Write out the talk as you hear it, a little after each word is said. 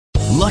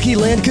Lucky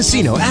Land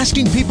Casino,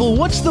 asking people,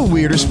 what's the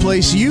weirdest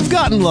place you've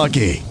gotten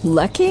lucky?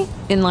 Lucky?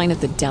 In line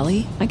at the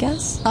deli, I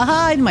guess?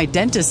 Aha, in my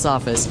dentist's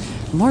office.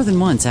 More than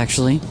once,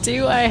 actually.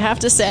 Do I have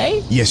to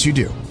say? Yes, you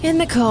do. In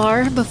the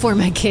car before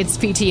my kids'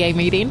 PTA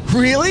meeting.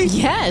 Really?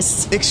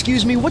 Yes.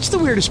 Excuse me, what's the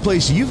weirdest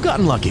place you've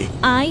gotten lucky?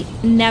 I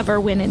never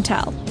win and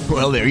tell.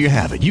 Well, there you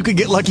have it. You can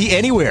get lucky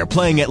anywhere,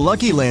 playing at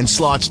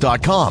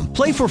LuckyLandSlots.com.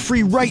 Play for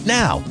free right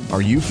now.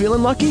 Are you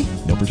feeling lucky?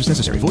 No purchase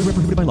necessary. Void where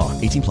prohibited by law.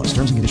 18 plus.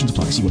 Terms and conditions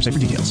apply. See website for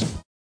details.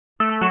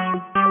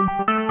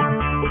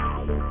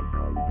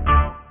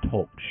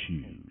 Talk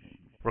shoes.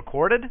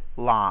 Recorded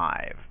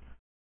live.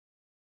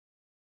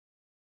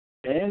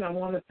 And I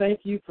want to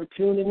thank you for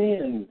tuning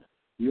in.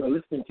 You are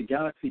listening to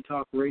Galaxy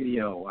Talk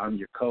Radio. I'm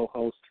your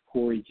co-host,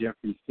 Corey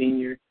Jeffrey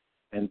Sr.,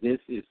 and this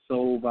is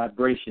Soul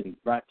Vibrations,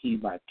 brought to you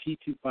by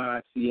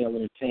T25CL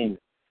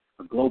Entertainment,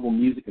 a global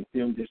music and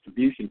film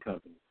distribution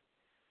company.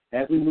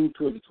 As we move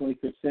toward the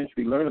 25th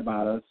century, learn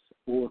about us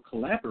or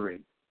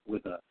collaborate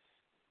with us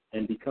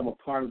and become a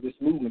part of this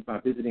movement by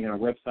visiting our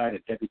website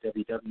at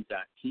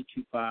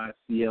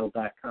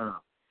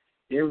www.t25cl.com.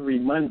 Every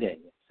Monday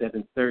at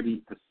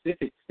 7:30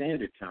 Pacific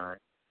Standard Time,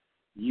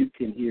 you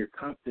can hear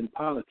Compton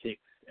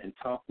Politics and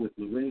talk with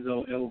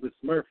Lorenzo Elvis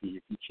Murphy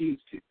if you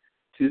choose to.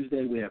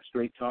 Tuesday, we have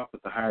Straight Talk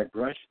with the Hired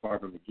Brush,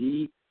 Barbara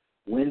McGee.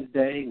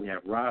 Wednesday, we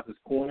have Roz's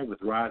Corner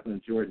with Roz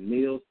and Jordan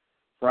Mills.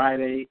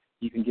 Friday,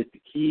 you can get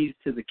the keys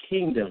to the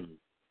kingdom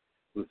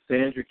with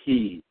Sandra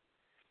Keys.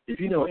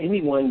 If you know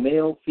anyone,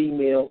 male,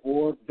 female,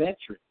 or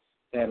veterans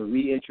that are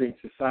reentering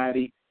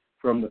society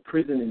from the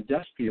prison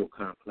industrial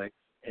complex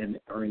and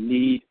are in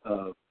need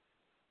of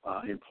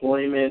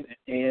employment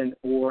and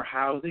or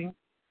housing,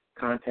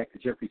 contact the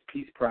Jeffries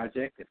Peace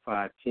Project at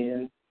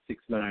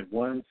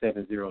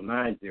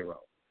 510-691-7090.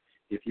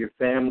 If your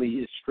family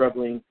is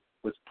struggling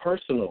with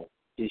personal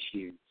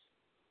issues,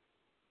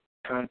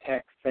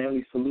 contact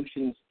Family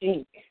Solutions,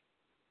 Inc.,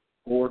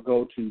 or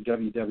go to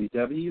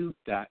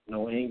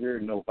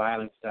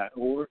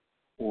www.noangernoviolence.org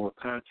or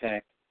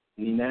contact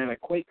Ninana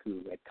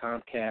Kweku at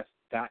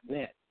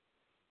comcast.net.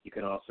 You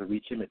can also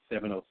reach him at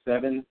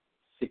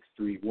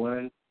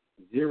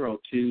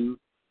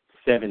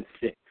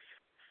 707-631-0276.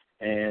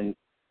 And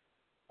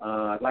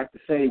I'd like to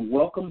say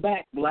welcome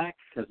back, Black,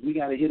 because we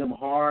got to hit them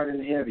hard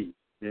and heavy.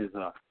 There's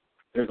a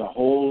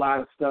whole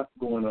lot of stuff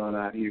going on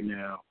out here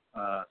now.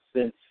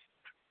 Since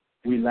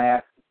we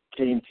last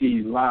came to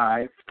you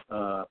live,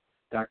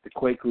 Dr.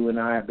 Kweku and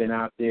I have been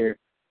out there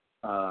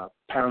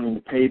pounding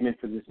the pavement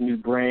for this new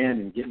brand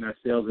and getting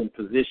ourselves in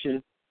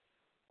position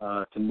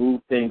to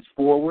move things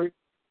forward.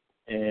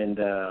 And,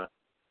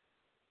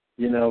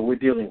 we're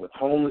dealing with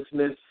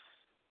homelessness,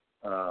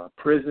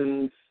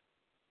 prisons,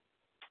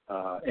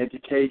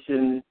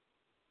 education,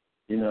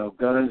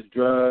 guns,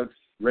 drugs,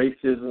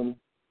 racism,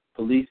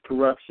 police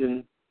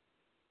corruption,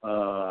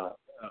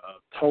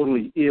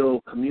 totally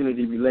ill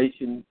community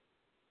relations,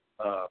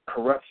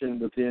 corruption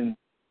within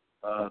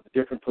the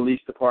different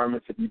police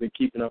departments. If you've been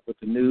keeping up with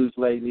the news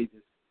lately,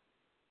 this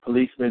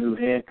policeman who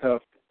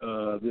handcuffed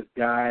this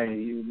guy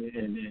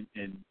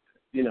and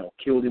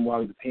killed him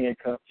while he was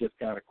handcuffed just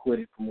got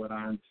acquitted from what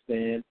I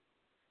understand.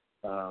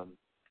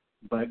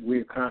 But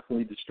we're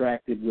constantly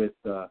distracted with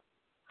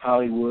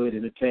Hollywood,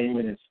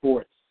 entertainment, and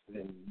sports.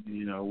 And,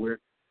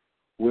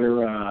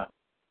 we're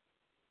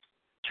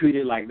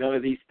treated like none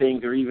of these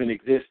things are even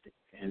existing.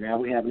 And now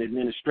we have an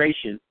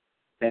administration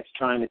that's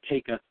trying to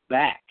take us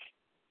back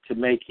to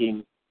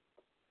making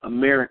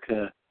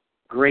America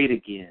great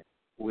again,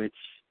 which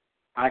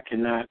I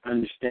cannot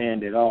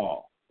understand at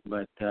all.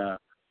 But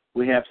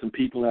we have some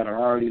people that are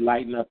already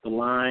lighting up the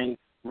line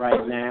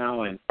right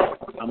now, and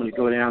I'm going to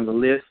go down the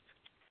list.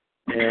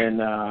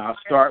 And I'll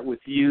start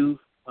with you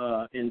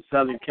in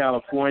Southern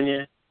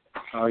California.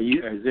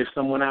 Is there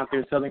someone out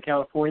there in Southern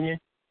California?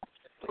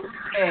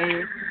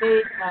 Hey,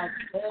 it's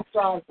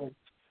Rosin.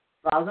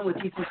 Rosin with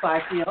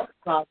T25CL,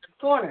 Rosin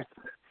Corner.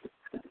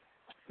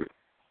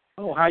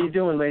 Oh, how you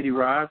doing, Lady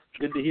Roz?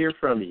 Good to hear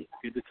from you.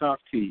 Good to talk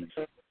to you.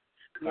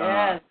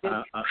 Yes.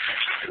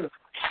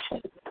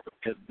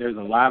 There's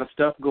a lot of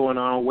stuff going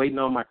on. Waiting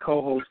on my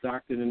co-host,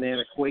 Dr.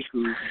 Nana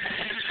Kweku,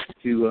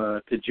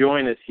 to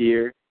join us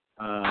here.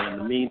 In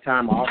the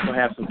meantime, I also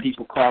have some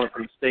people calling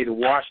from the state of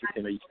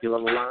Washington. Are you still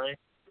on the line?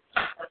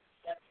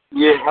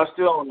 Yeah, I'm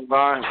still on the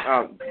line.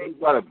 You've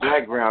got a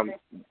background.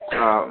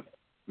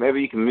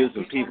 Maybe you can mute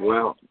some people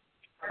out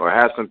or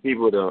have some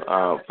people to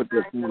put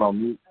their phone on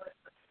mute.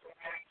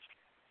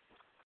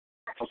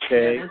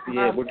 Okay.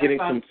 Yeah, we're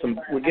getting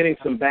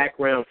some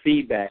background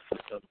feedback from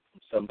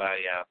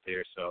somebody out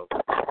there. So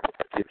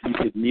if you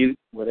could mute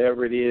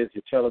whatever it is,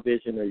 your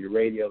television or your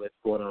radio that's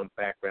going on in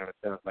the background, it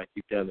sounds like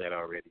you've done that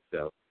already.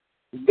 So.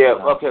 Yeah.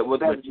 Okay. Well,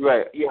 that's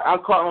right. Yeah, I'm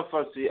calling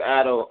from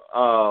Seattle.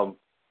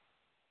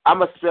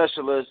 I'm a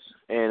specialist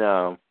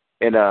in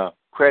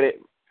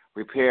credit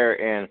repair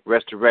and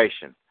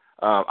restoration.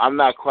 I'm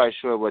not quite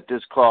sure what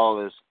this call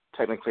is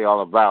technically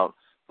all about,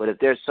 but if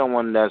there's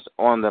someone that's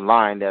on the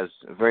line that's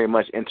very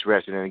much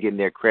interested in getting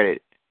their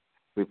credit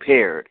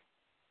repaired,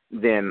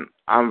 then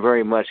I'm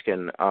very much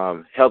can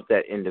help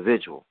that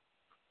individual.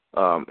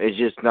 It's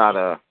just not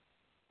a.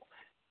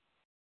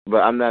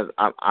 But I'm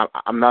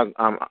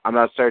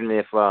not certain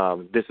if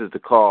this is the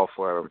call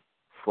for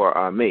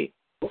me.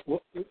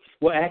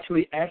 Well,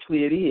 actually,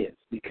 it is,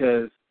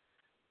 because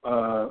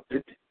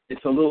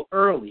it's a little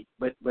early.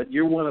 But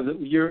you're one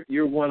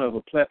of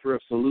a plethora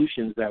of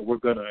solutions that we're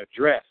going to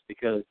address,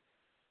 because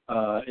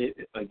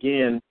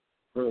again,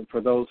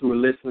 for those who are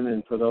listening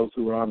and for those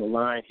who are on the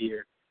line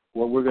here,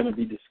 what we're going to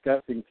be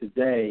discussing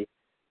today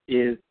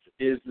is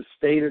the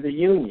state of the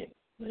union,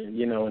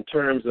 in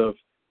terms of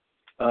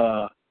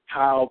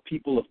how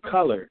people of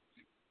color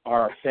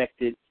are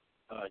affected,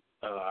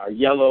 our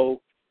yellow,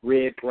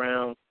 red,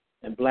 brown,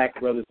 and black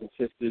brothers and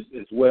sisters,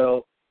 as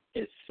well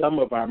as some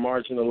of our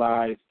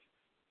marginalized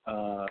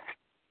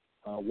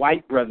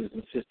white brothers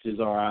and sisters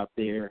are out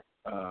there.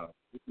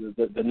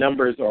 The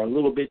numbers are a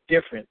little bit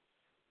different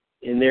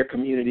in their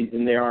communities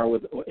than they are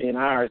in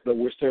ours, but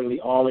we're certainly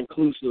all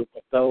inclusive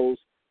of those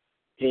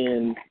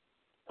in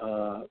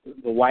the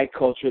white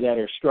culture that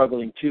are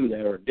struggling too,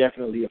 that are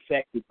definitely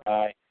affected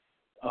by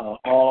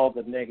all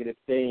the negative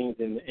things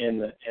and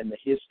the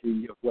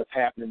history of what's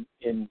happening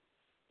in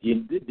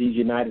the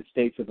United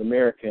States of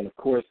America. And of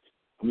course,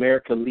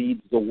 America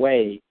leads the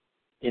way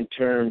in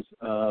terms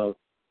of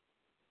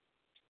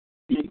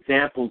the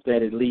examples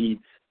that it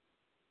leads.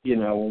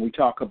 When we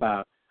talk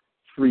about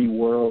free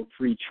world,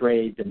 free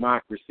trade,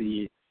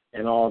 democracy,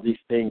 and all these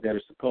things that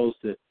are supposed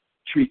to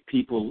treat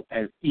people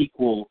as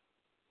equal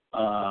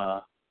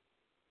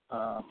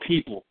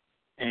people.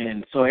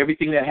 And so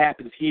everything that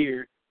happens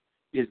here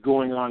is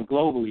going on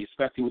globally,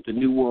 especially with the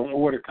New World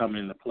Order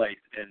coming into place.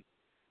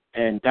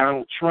 And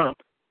Donald Trump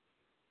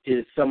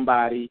is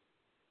somebody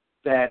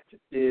that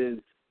is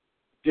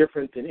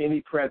different than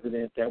any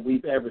president that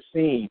we've ever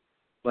seen.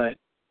 But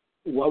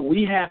what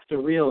we have to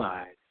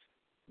realize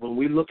when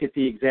we look at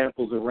the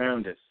examples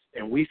around us,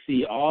 and we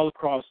see all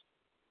across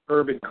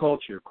urban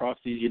culture, across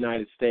the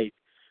United States,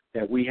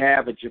 that we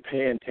have a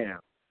Japantown,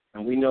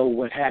 and we know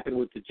what happened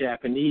with the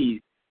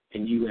Japanese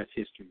in U.S.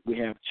 history. We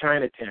have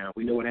Chinatown.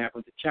 We know what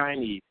happened with the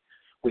Chinese.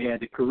 We had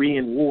the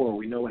Korean War.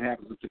 We know what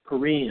happened with the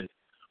Koreans.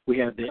 We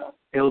have the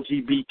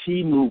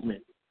LGBT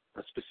movement,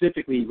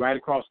 specifically right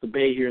across the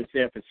bay here in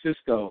San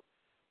Francisco,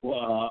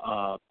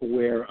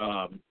 where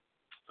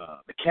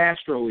the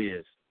Castro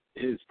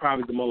is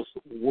probably the most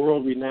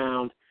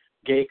world-renowned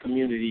gay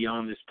community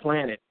on this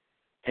planet,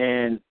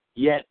 and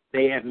yet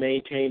they have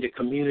maintained a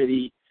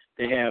community.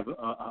 They have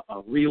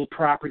a real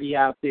property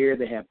out there.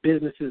 They have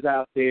businesses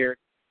out there,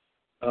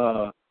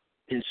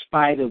 in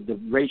spite of the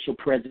racial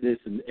prejudice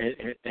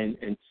and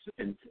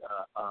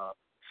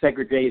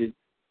segregated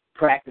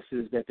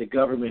practices that the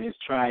government has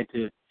tried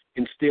to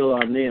instill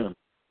on them.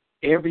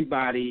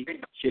 Everybody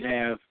should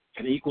have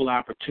an equal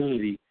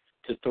opportunity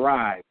to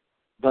thrive.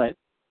 But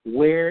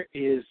where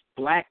is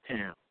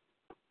Blacktown?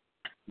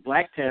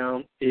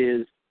 Blacktown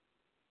is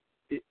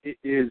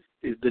the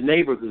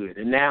neighborhood,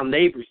 and now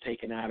neighbors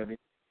taken out of it,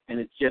 and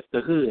it's just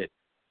the hood.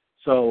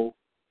 So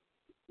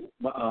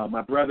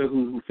my brother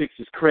who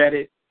fixes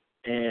credit,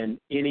 and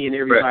any and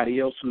everybody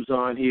else who's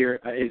on here,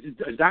 is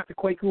Dr.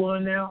 Kwaku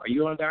on now? Are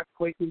you on, Dr.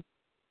 Kwaku?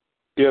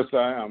 Yes,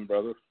 I am,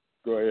 brother.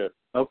 Go ahead.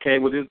 Okay,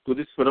 well, this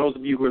for those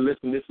of you who are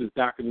listening, this is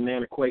Dr.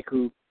 Nana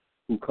Kwaku,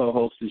 who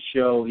co-hosts the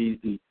show. He's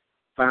the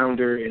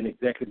founder and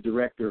executive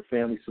director of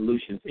Family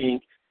Solutions,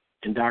 Inc.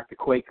 And Dr.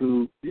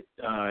 Kwaku,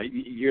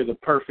 you're the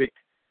perfect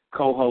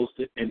co-host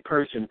and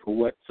person for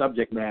what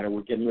subject matter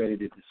we're getting ready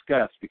to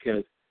discuss,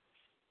 because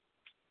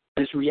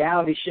this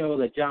reality show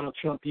that Donald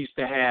Trump used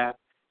to have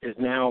is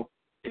now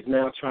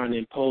trying to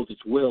impose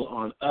its will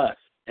on us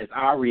as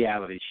our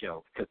reality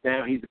show, because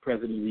now he's the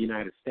president of the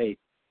United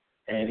States,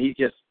 and he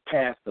just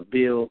passed a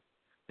bill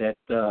that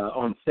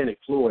on the Senate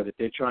floor that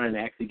they're trying to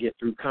actually get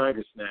through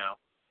Congress now,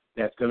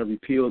 that's going to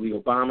repeal the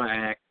Obama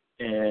Act,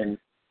 and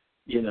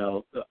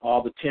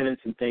all the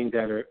tenets and things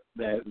that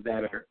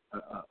are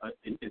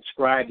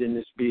inscribed in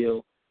this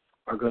bill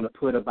are going to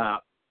put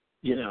about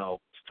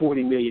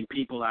 40 million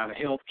people out of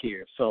health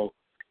care. So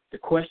the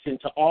question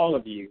to all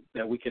of you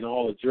that we can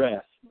all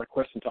address, my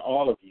question to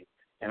all of you,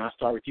 and I'll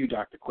start with you,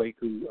 Dr.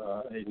 Kwaku,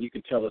 and you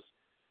can tell us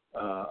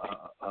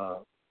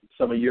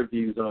some of your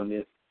views on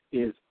this,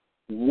 is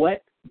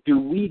what do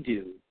we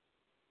do?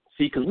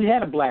 See, because we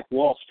had a Black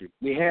Wall Street.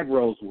 We had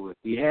Rosewood.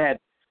 We had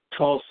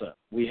Tulsa.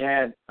 We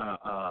had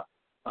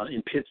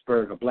in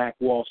Pittsburgh a Black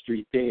Wall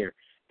Street there.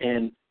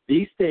 And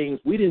these things,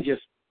 we didn't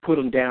just put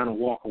them down and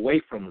walk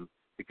away from them.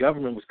 The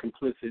government was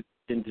complicit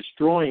in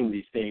destroying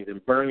these things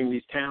and burning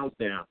these towns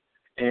down.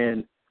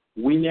 And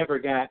we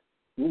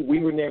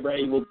were never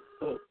able,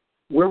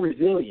 we're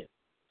resilient.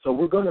 So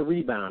we're going to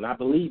rebound. I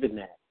believe in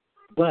that.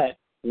 But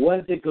what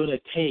is it going to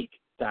take,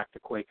 Dr.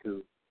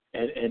 Kwaku,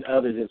 and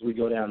others as we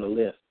go down the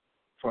list,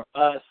 for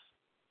us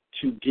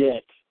to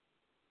get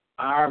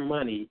our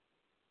money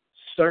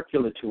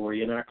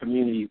circulatory in our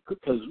community?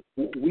 Because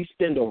we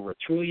spend over $1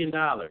 trillion,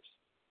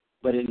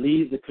 but it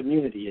leaves the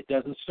community. It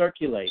doesn't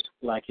circulate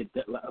like it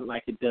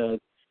does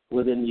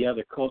within the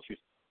other cultures.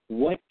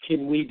 What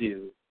can we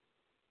do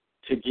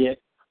to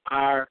get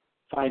our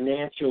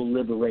financial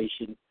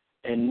liberation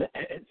And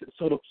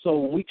so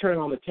when we turn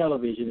on the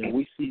television and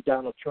we see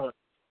Donald Trump,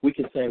 we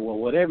can say, well,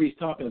 whatever he's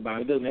talking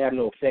about, it doesn't have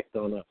no effect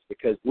on us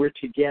because we're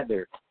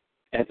together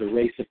as a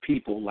race of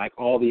people like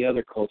all the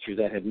other cultures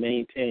that have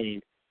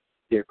maintained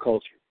their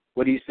culture.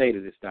 What do you say to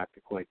this,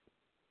 Dr. Quaker?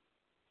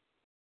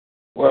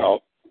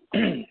 Well,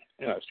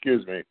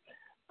 excuse me.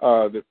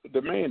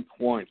 The main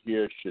point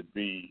here should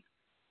be,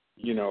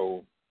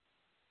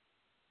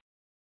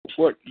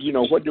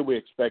 what do we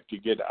expect to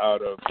get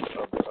out of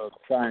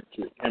trying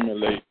to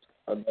emulate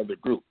another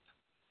group?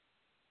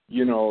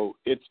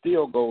 It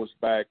still goes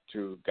back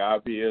to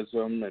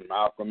Garveyism and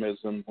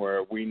Malcolmism,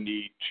 where we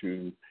need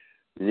to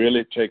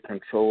really take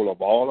control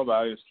of all of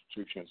our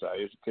institutions, our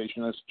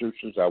educational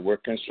institutions, our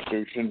work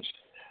institutions.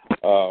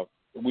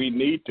 We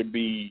need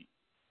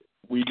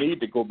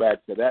to go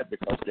back to that,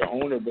 because the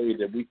only way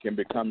that we can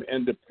become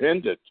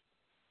independent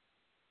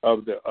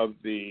of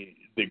the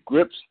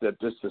grips that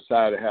this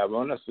society have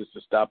on us is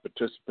to stop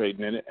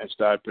participating in it and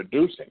start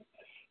producing.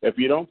 If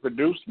you don't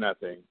produce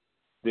nothing,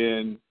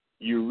 then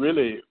you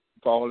really,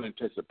 for all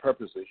intents and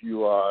purposes,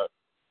 you are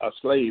a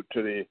slave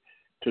to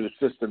the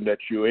system that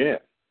you're in.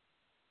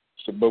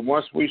 So, but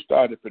once we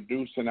started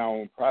producing our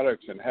own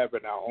products and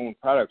having our own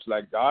products,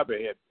 like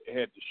Garvey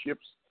had the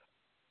ships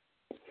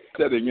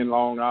sitting in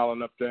Long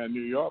Island up there in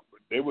New York,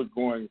 they were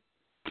going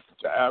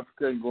to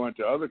Africa and going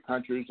to other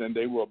countries, and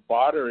they were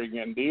bartering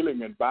and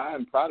dealing and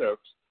buying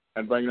products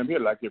and bringing them here.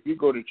 Like if you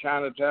go to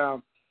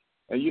Chinatown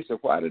and you say,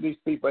 why are these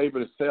people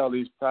able to sell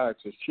these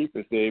products as cheap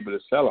as they're able to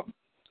sell them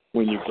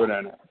when you put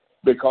in it?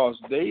 Because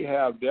they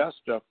have their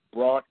stuff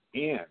brought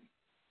in.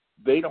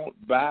 They don't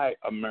buy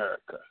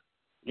America.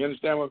 You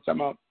understand what I'm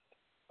talking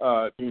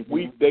about?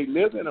 They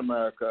live in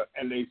America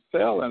and they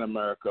sell in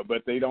America,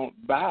 but they don't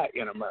buy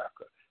in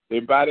America. They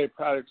buy their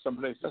products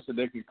someplace else so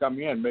they can come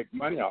here and make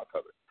money off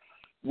of it.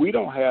 We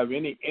don't have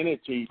any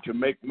entity to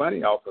make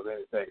money off of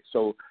anything.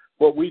 So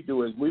what we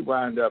do is we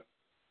wind up,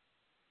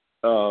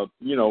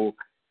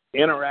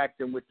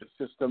 interacting with the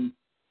system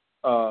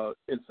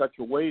in such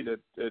a way that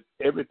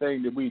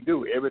everything that we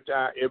do,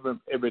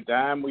 every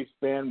dime we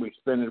spend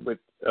it with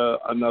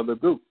another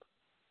group.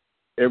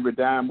 Every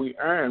dime we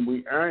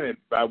earn it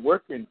by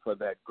working for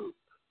that group.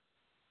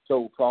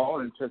 So for all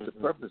intents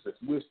and purposes,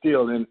 we're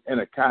still in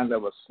a kind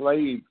of a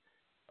slave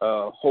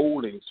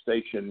holding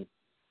station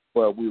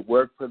where we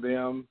work for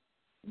them.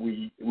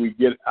 We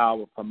get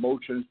our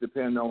promotions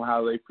depending on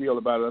how they feel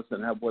about us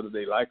and whether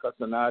they like us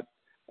or not,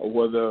 or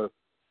whether,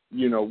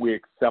 we're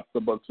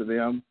acceptable to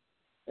them.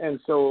 And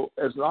so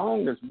as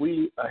long as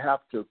we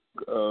have to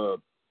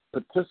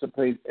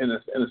participate in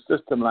a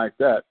system like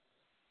that,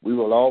 we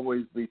will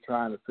always be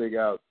trying to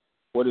figure out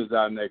what is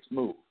our next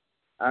move.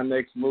 Our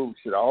next move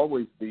should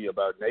always be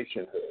about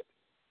nationhood.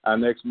 Our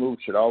next move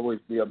should always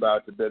be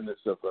about the business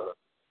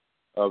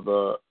of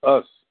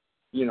us,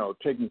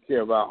 taking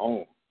care of our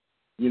own.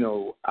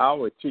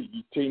 Our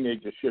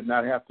teenagers should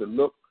not have to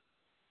look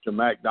to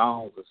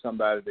McDonald's or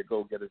somebody to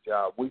go get a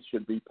job. We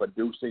should be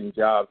producing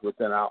jobs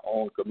within our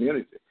own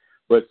community.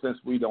 But since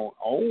we don't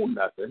own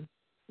nothing,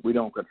 we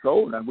don't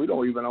control nothing, we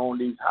don't even own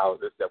these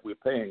houses that we're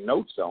paying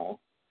notes on,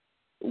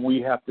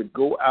 we have to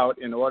go out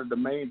in order to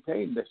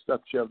maintain the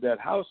structure of that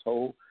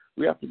household.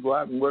 We have to go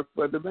out and work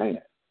for the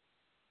man.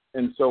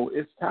 And so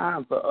it's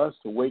time for us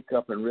to wake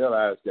up and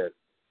realize that,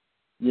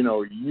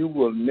 you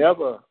will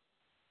never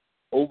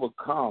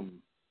overcome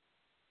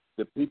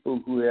the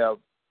people who have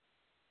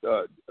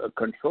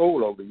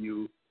control over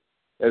you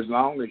as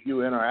long as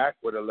you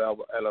interact at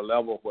a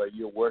level where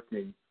you're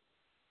working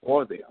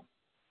for them.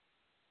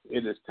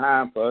 It is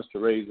time for us to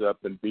raise up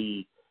and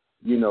be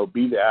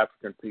the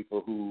African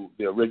people,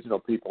 the original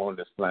people on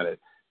this planet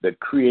that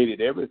created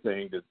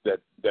everything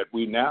that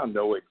we now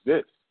know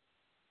exists.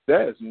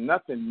 There is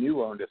nothing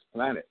new on this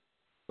planet,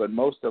 but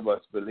most of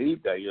us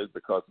believe there is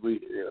because we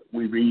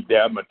read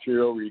their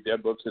material, read their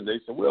books, and they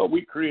say, well,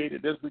 we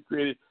created this,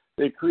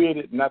 they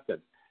created nothing.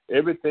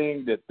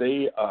 Everything that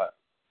they are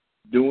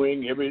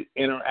doing, every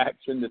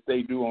interaction that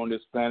they do on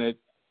this planet,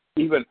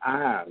 even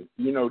iron,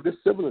 this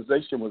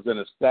civilization was in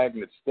a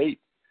stagnant state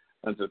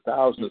until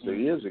thousands of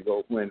years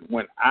ago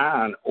when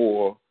iron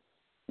ore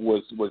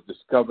was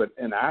discovered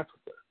in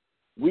Africa.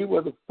 We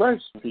were the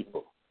first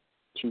people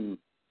to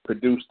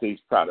produce these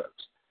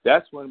products.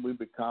 That's when we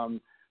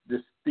become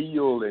this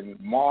steel and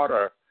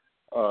mortar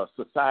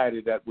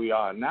society that we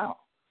are now.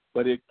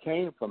 But it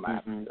came from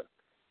Africa.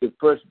 The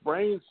first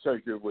brain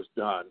surgery was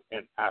done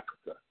in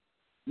Africa.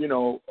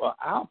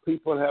 Our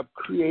people have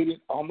created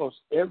almost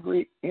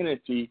every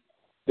entity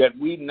that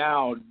we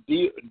now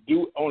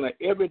do on an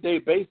everyday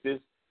basis,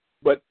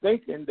 but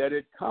thinking that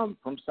it comes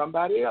from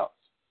somebody else.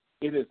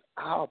 It is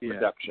our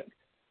production.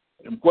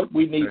 And what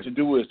we need to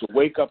do is to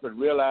wake up and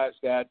realize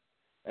that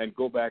and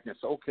go back and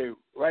say, okay,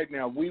 right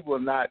now we will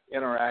not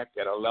interact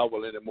at a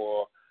level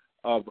anymore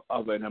of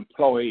an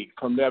employee.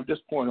 From this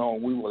point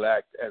on, we will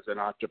act as an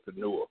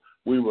entrepreneur.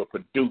 We will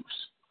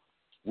produce.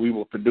 We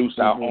will produce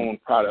our own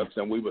products,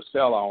 and we will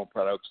sell our own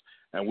products,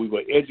 and we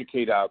will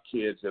educate our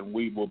kids, and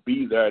we will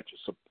be there to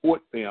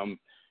support them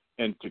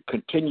and to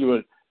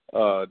continue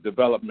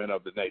development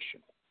of the nation.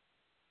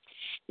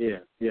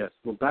 Yes.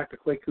 Well, Dr.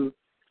 Kwaku,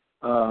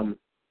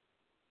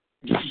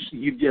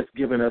 you've just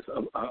given us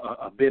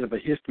a bit of a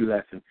history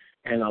lesson,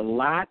 and a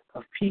lot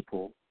of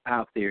people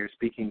out there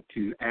speaking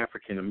to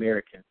African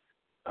Americans,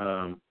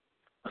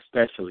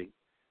 especially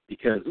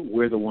because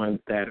we're the ones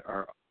that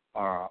are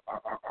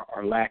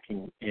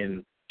lacking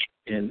in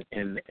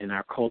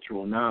our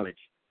cultural knowledge.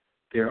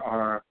 There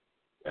are,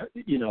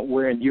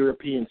 we're in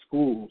European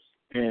schools,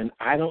 and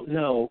I don't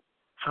know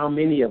how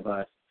many of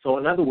us. So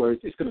in other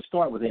words, it's going to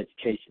start with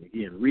education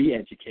again,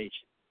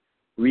 re-education,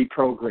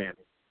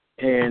 reprogramming,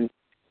 and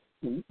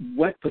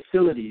what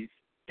facilities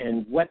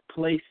and what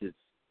places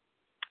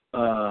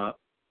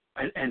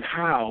and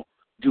how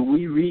do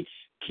we reach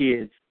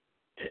kids,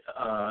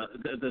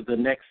 the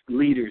next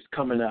leaders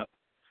coming up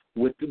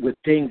with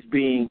things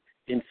being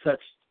in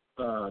such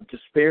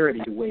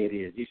disparity the way it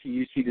is.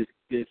 You see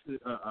this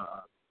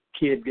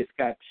kid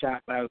got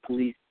shot by the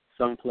police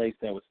someplace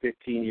that was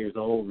 15 years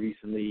old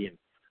recently, and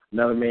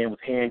another man was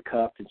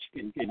handcuffed and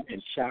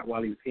shot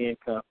while he was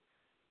handcuffed.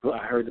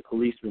 I heard the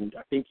policeman,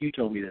 I think you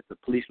told me that the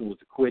policeman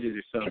was acquitted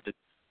or something.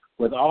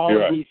 With all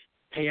of these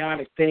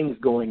chaotic things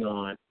going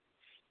on,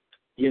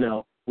 we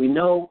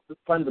know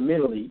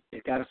fundamentally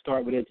it's got to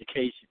start with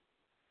education.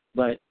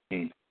 But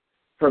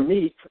for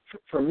me,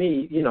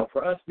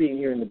 for us being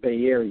here in the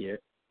Bay Area,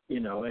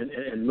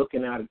 and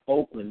looking out at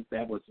Oakland,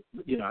 that was,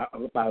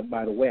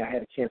 by the way, I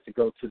had a chance to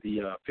go to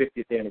the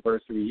 50th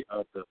anniversary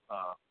of the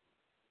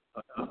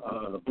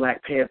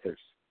Black Panthers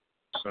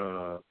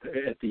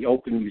at the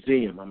Oakland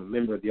Museum. I'm a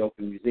member of the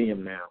Oakland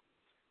Museum now.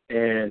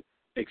 And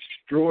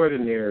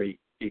extraordinary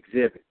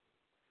exhibit.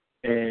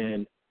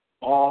 And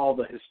all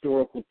the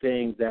historical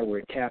things that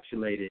were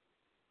encapsulated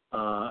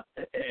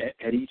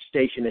at each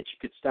station that you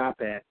could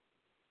stop at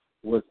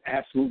was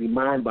absolutely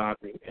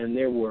mind-boggling. And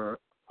there were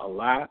a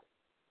lot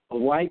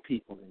of white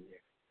people in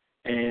there.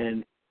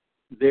 And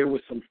there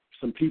were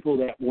some people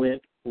that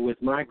went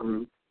with my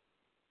group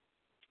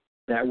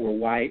that were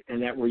white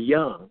and that were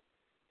young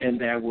and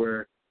that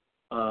were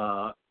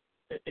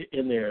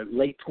in their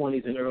late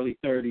 20s and early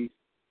 30s,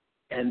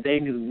 and they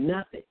knew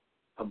nothing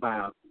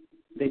about,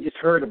 they just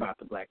heard about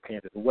the Black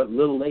Panthers. And what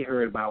little they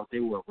heard about, they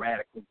were a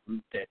radical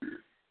group that,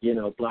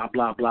 blah,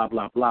 blah, blah,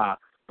 blah, blah.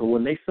 But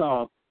when they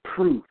saw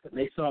proof and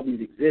they saw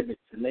these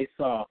exhibits and they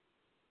saw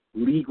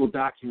legal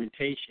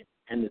documentation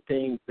and the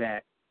things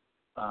that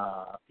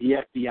the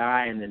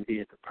FBI and then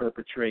did to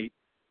perpetrate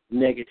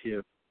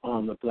negative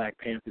on the Black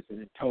Panthers,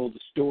 and it told the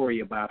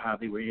story about how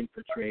they were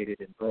infiltrated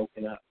and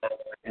broken up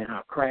and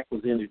how crack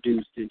was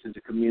introduced into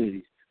the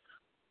communities.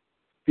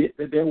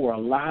 There were a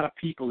lot of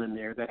people in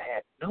there that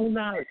had no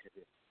knowledge of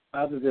this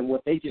other than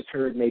what they just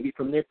heard maybe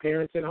from their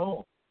parents at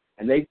home.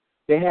 And they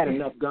had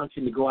enough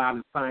gumption to go out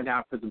and find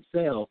out for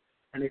themselves.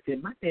 And they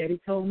said, my daddy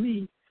told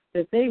me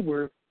that they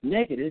were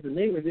negative and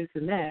they were this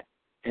and that.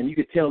 And you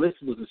could tell this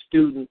was a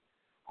student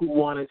who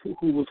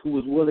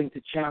was willing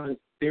to challenge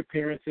their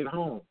parents at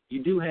home.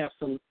 You do have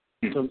some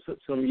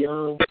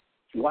young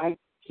white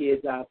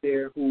kids out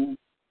there who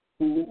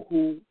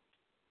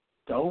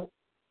don't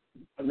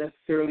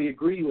necessarily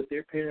agree with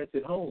their parents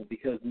at home,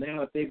 because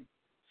now that they've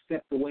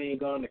stepped away and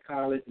gone to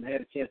college and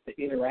had a chance to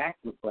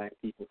interact with black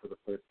people for the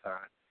first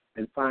time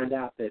and find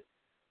out that,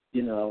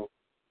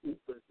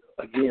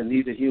 again,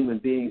 these are human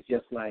beings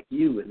just like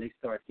you, and they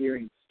start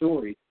hearing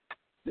stories,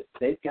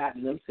 they've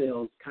gotten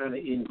themselves kind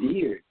of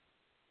endeared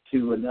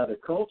to another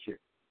culture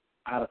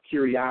out of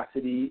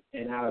curiosity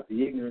and out of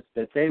the ignorance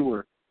that they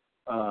were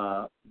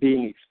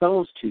being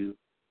exposed to.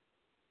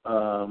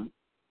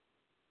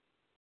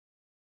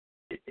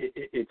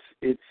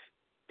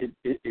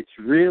 It's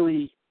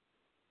really,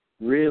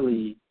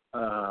 really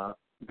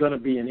going to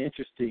be an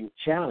interesting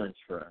challenge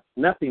for us.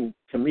 Nothing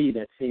to me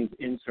that seems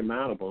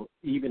insurmountable,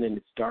 even in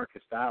its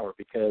darkest hour,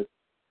 because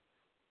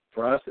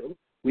for us,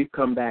 we've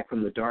come back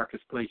from the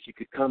darkest place you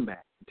could come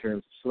back in terms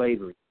of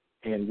slavery,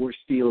 and we're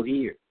still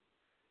here.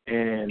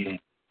 And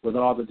with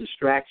all the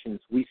distractions,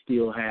 we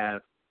still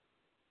have,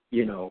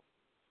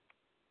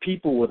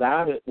 people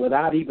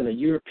without even a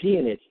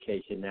European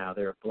education now.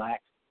 There are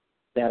blacks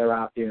that are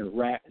out there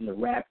in the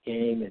rap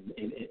game and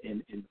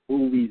in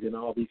movies and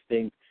all these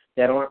things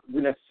that aren't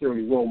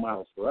necessarily role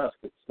models for us,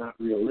 because it's not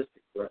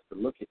realistic for us to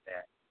look at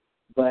that.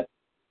 But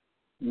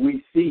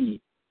we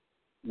see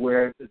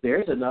where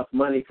there's enough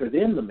money for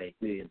them to make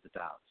millions of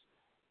dollars.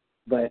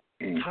 But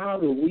how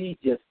do we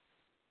just,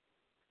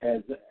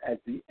 as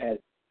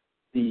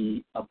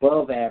the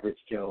above average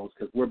Joes,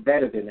 because we're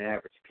better than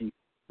average people,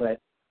 but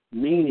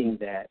meaning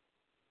that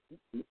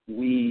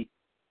we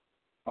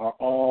are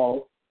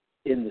all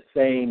in the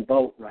same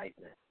boat right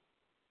now.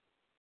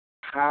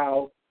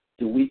 How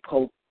do we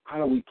plug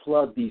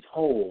these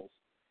holes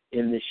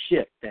in this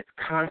ship that's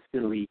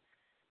constantly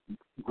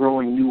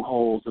growing new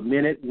holes? The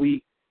minute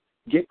we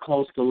get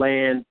close to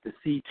land, the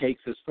sea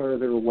takes us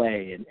further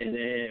away,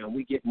 and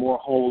we get more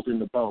holes in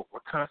the boat. We're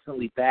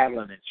constantly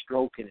battling and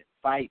stroking and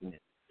fighting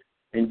it,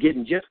 and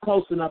getting just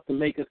close enough to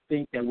make us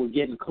think that we're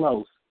getting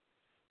close.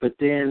 But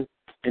then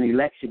an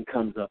election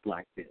comes up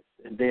like this,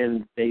 and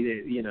then they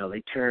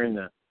turn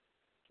the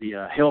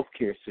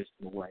healthcare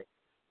system away.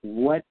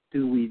 what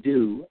do we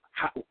do?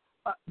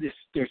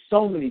 There's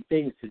so many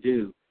things to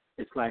do.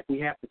 It's like we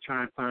have to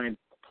try and find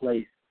a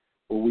place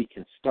where we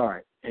can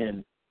start.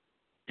 And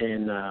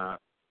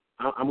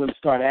I'm going to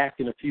start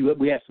asking a few.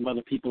 We have some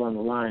other people on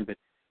the line, but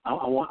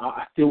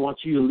I still want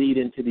you to lead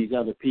into these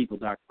other people,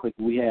 Dr. Quick.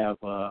 We have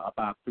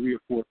about 3 or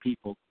 4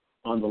 people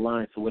on the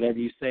line, so whatever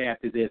you say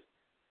after this,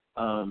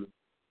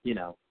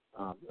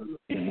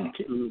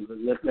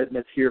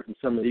 let's hear from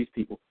some of these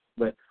people.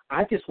 But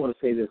I just want to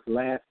say this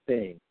last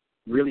thing,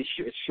 really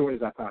as short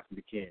as I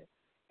possibly can.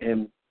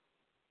 And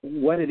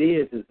what it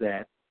is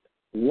that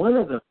one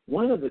of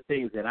the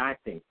things that I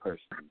think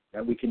personally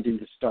that we can do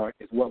to start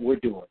is what we're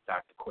doing,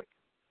 Dr. Quick,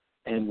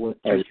 and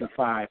what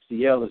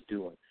 325CL is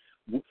doing.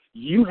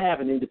 You have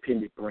an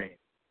independent brand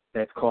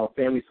that's called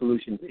Family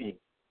Solutions, Inc.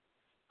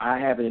 I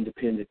have an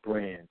independent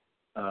brand,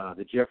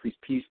 the Jeffries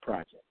Peace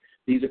Project.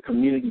 These are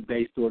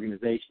community-based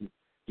organizations.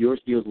 Yours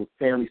deals with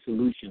family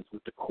solutions,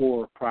 with the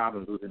core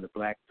problems within the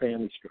black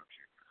family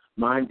structure.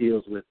 Mine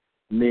deals with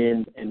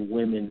men and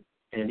women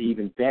and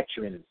even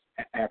veterans,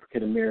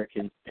 African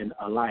Americans and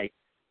alike,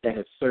 that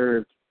have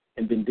served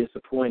and been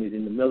disappointed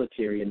in the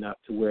military enough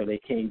to where they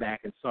came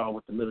back and saw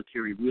what the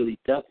military really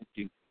doesn't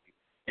do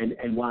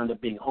and wound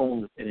up being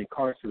homeless and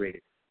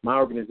incarcerated. My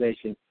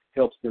organization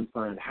helps them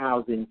find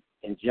housing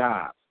and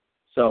jobs.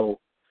 So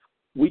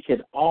we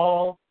can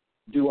all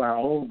do our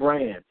own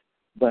brands,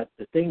 but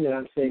the thing that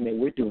I'm saying that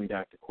we're doing,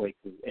 Dr.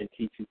 Kwaku and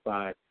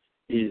T25,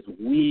 is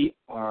we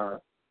are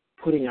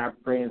putting our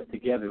brands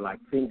together like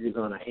fingers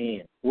on a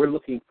hand. We're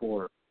looking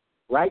for,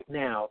 right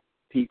now,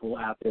 people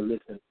out there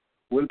listening,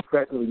 we're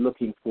presently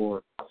looking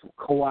for some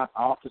co-op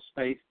office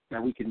space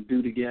that we can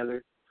do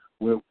together.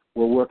 We're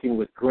working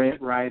with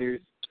grant writers.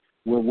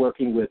 We're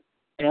working with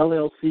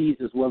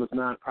LLCs as well as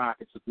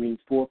nonprofits, which means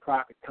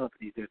for-profit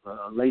companies. There's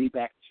a lady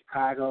back in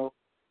Chicago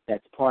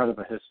that's part of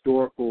a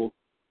historical,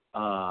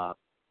 the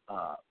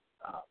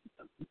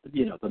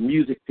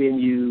music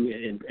venue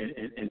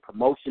and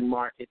promotion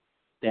market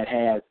that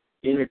has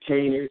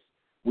entertainers.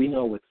 We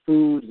know with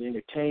food and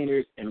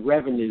entertainers and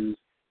revenues,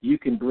 you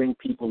can bring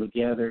people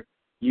together.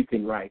 You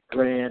can write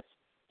grants.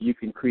 You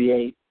can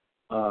create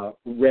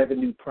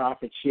revenue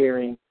profit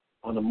sharing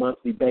on a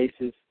monthly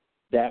basis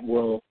that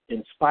will,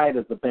 in spite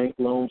of the bank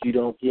loans you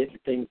don't get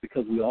and things,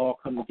 because we all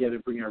come together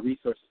and bring our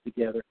resources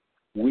together,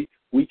 we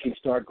can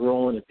start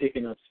growing and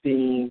picking up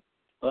steam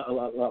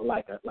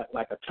like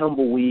a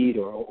tumbleweed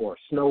or a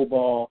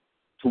snowball,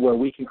 to where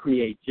we can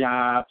create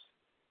jobs.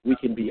 We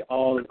can be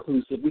all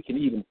inclusive. We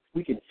can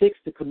fix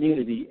the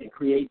community and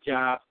create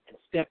jobs and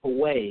step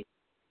away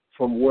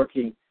from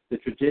working the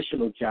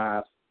traditional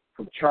jobs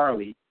from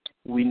Charlie.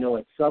 We know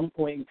at some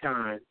point in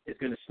time it's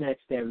going to snatch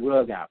that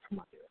rug out from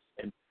under us.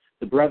 And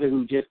the brother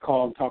who just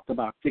called and talked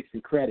about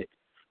fixing credit,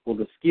 well,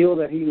 the skill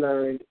that he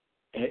learned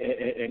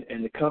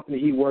and the company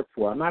he worked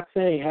for, I'm not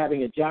saying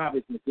having a job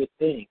isn't a good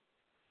thing,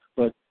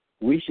 but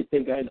we should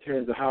think in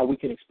terms of how we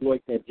can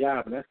exploit that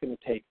job, and that's going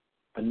to take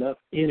enough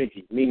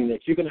energy, meaning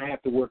that you're going to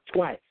have to work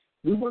twice.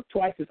 We work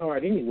twice as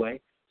hard anyway,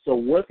 so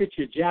work at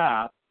your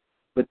job,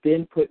 but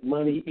then put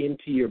money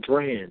into your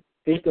brand.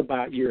 Think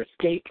about your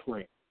escape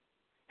plan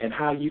and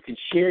how you can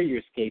share your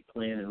escape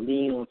plan and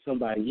lean on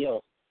somebody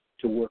else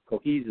to work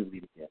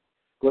cohesively together.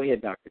 Go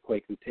ahead, Dr.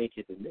 Kwaku, take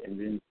it, and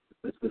then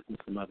let's listen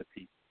to some other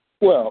people.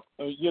 Well,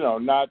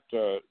 not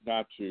to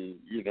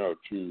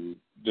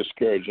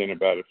discourage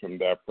anybody from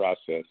that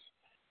process.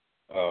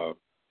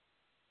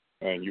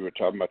 And you were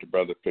talking about the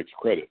brother fixed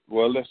credit.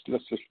 Well, let's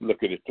just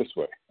look at it this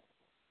way.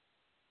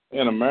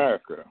 In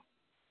America,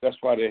 that's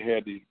why they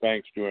had these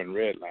banks doing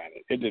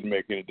redlining. It didn't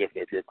make any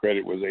difference if your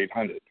credit was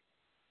 800.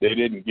 They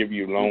didn't give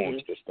you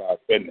loans to start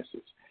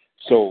businesses.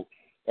 So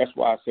that's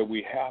why I said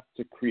we have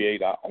to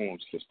create our own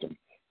system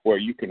where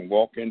you can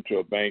walk into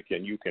a bank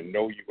and you can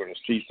know you're going to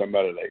see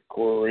somebody like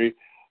Corey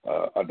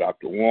or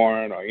Dr.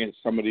 Warren or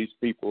some of these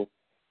people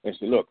and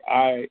say, look,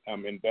 I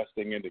am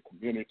investing in the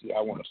community.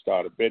 I want to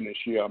start a business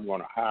here. I'm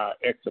going to hire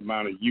X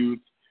amount of youth.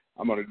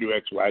 I'm going to do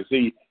X, Y,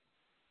 Z.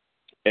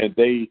 And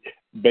they,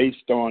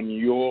 based on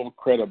your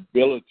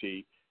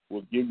credibility,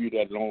 will give you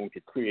that loan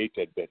to create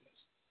that business.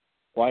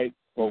 White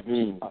folks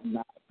are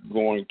not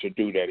going to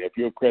do that. If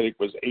your credit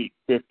was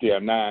 850 or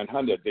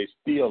 900, they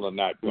still are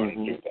not going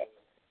to do that.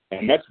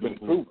 And that's been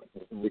proven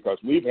because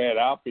we've had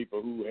our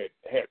people who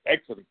had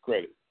excellent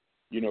credit,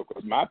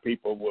 because my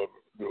people were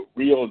the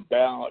real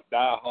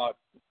die-hard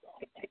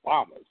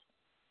farmers.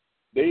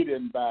 They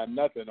didn't buy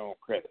nothing on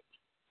credit.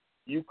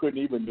 You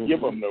couldn't even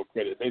give them no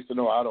credit. They said,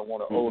 no, I don't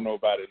want to owe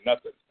nobody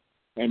nothing.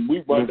 And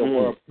we wonder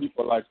where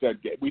people like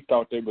that get. We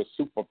thought they were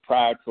super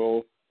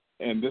prideful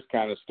and this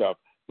kind of stuff.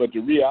 But the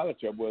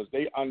reality was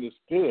they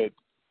understood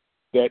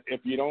that if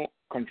you don't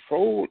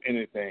control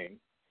anything,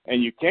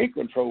 and you can't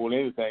control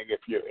anything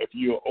if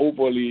you're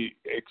overly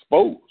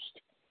exposed,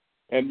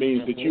 that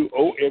means that you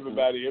owe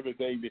everybody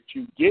everything that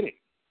you're getting.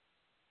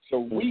 So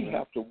we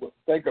have to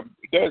think of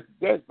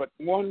there's but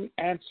one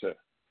answer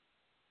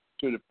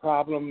to the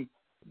problem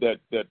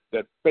that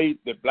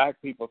black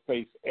people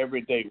face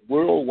every day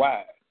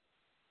worldwide,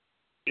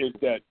 is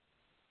that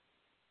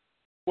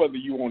whether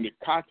you on the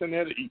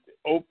continent,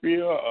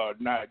 Ethiopia, or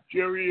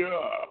Nigeria,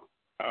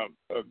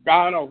 or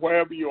Ghana, or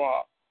wherever you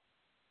are,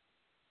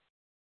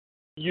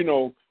 you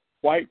know,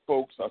 white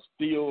folks are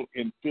still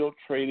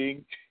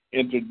infiltrating,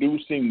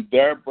 introducing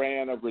their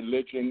brand of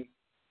religion,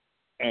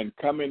 and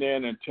coming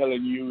in and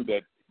telling you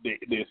that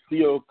they're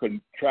still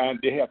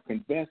they have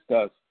convinced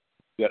us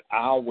that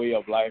our way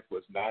of life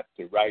was not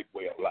the right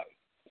way of life.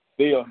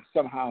 They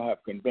somehow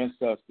have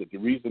convinced us that the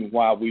reason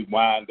why we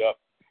wind up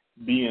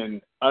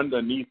being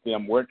underneath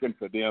them, working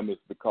for them, is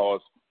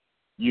because,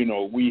 you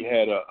know, we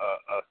had a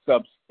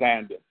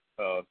substandard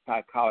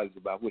psychology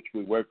by which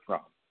we worked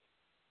from.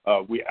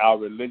 Our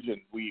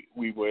religion, we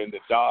were in the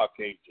dark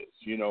ages.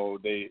 You know,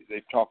 they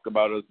talked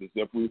about us as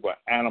if we were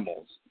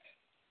animals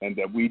and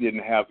that we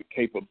didn't have the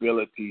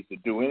capabilities to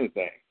do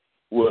anything.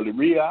 Well, the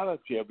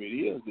reality of it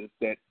is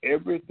that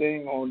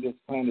everything on this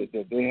planet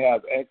that they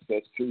have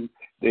access to,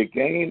 they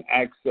gain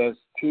access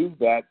to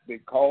that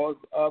because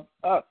of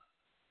us.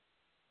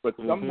 But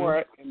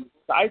somewhere in the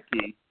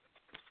psyche,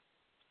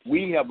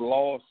 we have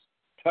lost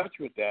touch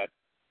with that.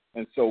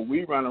 And so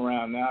we run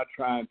around now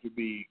trying to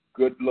be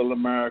good little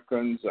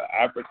Americans or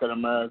African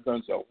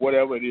Americans or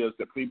whatever it is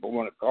that people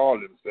want to call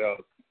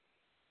themselves.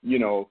 You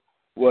know,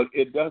 well,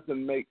 it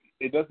doesn't make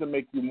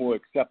you more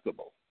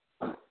acceptable.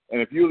 And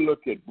if you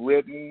look at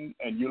Britain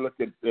and you look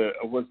at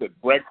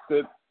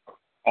Brexit,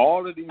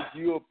 all of these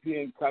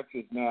European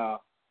countries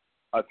now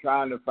are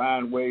trying to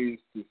find ways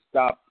to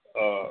stop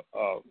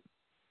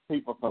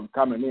people from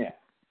coming in.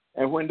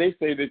 And when they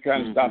say they're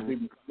trying to stop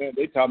people from coming in,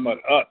 they're talking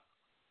about us.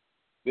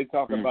 They're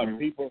talking about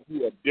people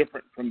who are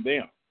different from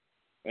them.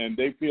 And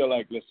they feel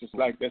like that's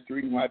the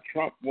reason why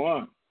Trump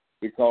won,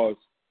 because,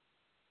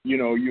 you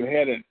know, you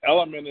had an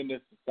element in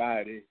this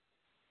society,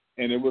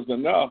 and it was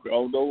enough.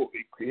 Although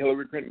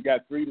Hillary Clinton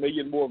got 3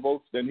 million more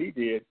votes than he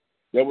did,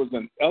 there was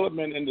an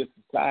element in the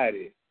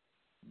society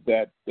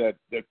that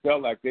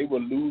felt like they were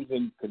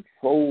losing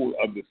control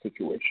of the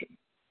situation.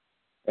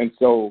 And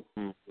so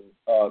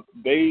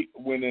they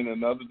went in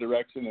another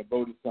direction and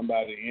voted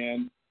somebody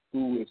in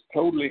who was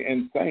totally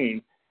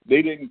insane.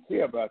 They didn't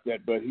care about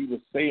that, but he was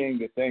saying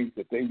the things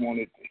that they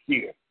wanted to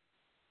hear,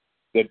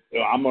 that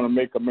I'm going to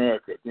make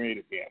America great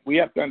again. We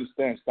have to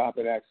understand, stop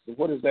it, actually.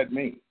 What does that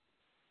mean?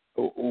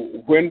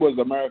 When was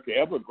America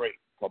ever great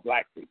for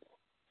black people?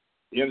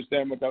 You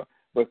understand what I'm talking about?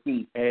 But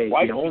see,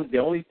 the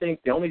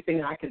only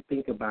thing I can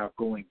think about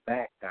going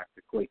back,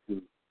 Dr.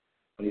 Kwaku,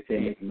 when he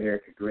said make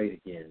America great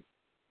again,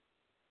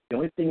 the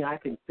only thing I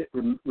can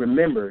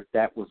remember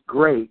that was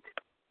great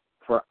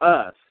for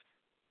us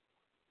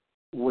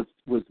was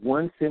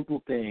one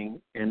simple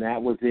thing, and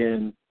that was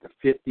in the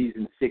 50s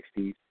and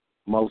 60s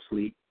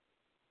mostly.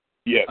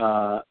 Yes.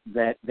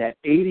 That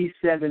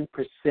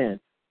 87%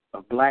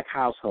 of black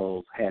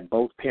households had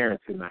both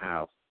parents in the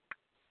house,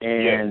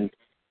 and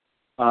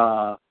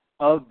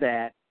of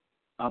that,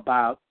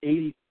 about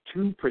 82%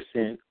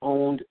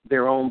 owned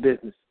their own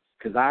businesses.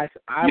 Because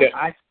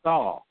I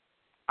saw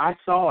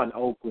in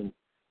Oakland,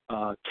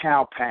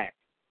 Calpac,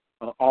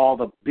 all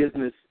the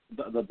business,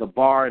 the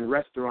bar and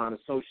restaurant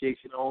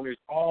association owners,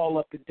 all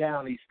up and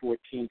down East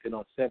 14th and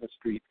on 7th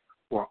Street,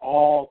 were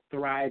all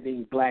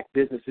thriving black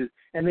businesses,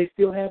 and they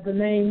still have the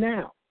name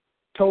now.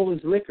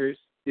 Toland's Liquors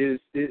they're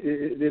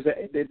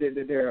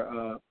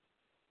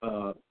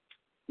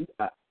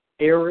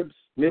Arabs,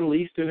 Middle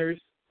Easterners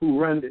who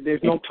run.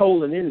 There's no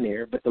Toland in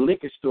there, but the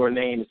liquor store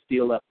name is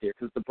still up there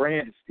because the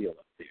brand is still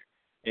up there.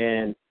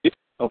 And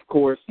of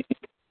course,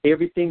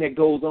 everything that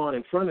goes on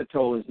in front of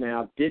Toland's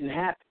now didn't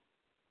happen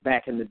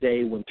back in the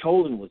day when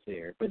Toland was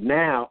there. But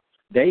now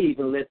they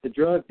even let the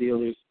drug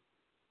dealers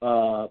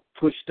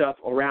push stuff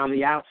around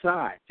the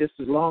outside. Just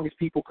as long as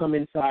people come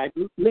inside,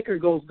 liquor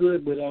goes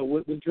good with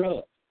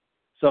drugs.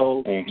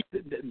 So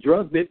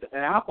the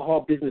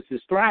alcohol business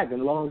is thriving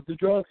as long as the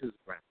drugs is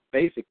around,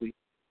 basically.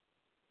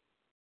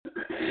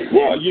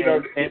 Well, you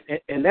know,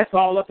 and that's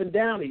all up and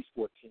down East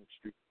 14th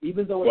Street,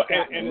 even though it's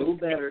gotten a little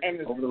better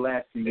over the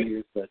last few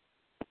years. But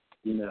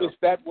you know, it's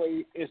that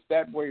way. It's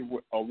that way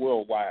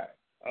worldwide.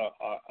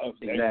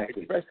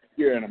 Exactly. Especially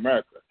here in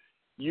America,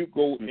 you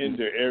go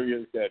into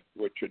areas that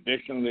were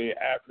traditionally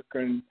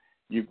African.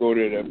 You go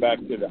to back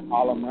to the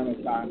Harlem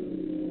Renaissance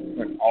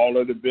when all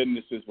of the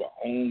businesses were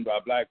owned by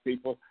black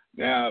people.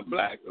 Now,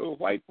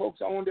 white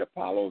folks own the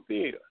Apollo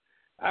Theater.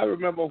 I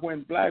remember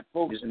when black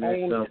folks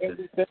owned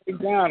everything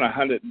down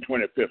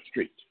 125th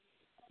Street.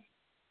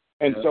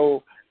 And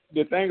so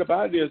the thing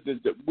about it is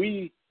that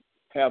we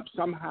have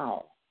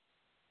somehow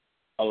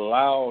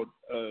allowed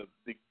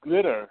the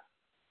glitter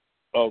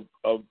of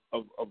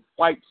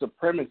white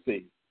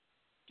supremacy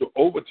to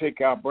overtake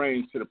our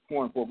brains to the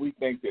point where we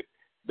think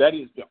that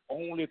is the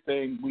only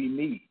thing we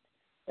need.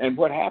 And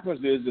what happens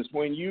is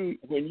when you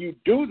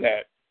do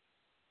that,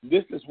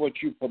 this is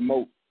what you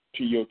promote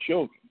to your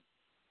children.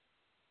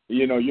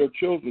 You know, your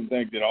children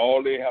think that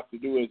all they have to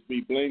do is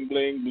be bling,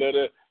 bling,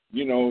 glitter,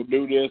 you know,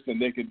 do this,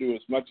 and they can do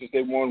as much as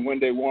they want when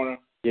they want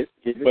to.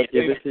 Give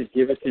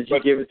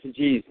it to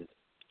Jesus.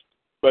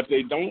 But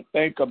they don't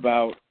think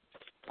about,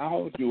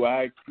 how do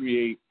I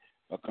create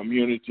a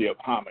community of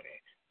harmony?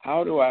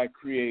 how do I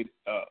create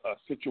a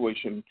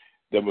situation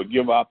that will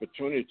give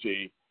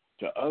opportunity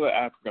to other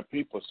African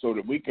people so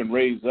that we can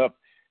raise up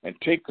and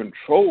take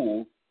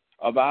control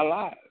of our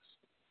lives?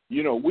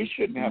 You know, we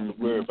shouldn't have to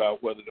worry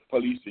about whether the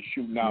police are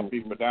shooting our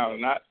people down or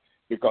not,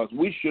 because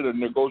we should have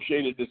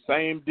negotiated the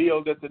same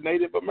deal that the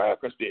Native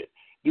Americans did.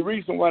 The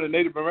reason why the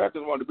Native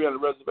Americans wanted to be on the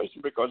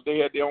reservation because they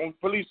had their own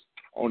police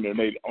on the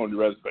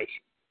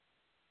reservation.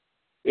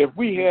 If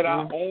we had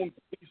our own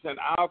police in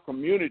our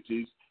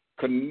communities,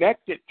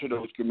 connected to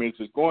those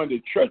communities, going to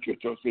church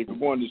with those people,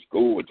 going to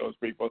school with those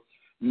people,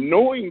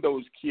 knowing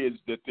those kids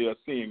that they're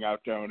seeing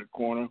out there on the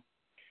corner,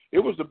 it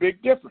was a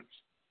big difference.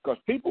 Because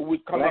people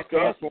would come up to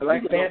us.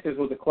 Black Panthers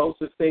was the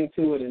closest thing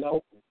to it in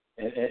Oakland,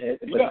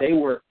 but they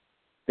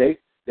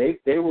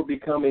were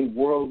becoming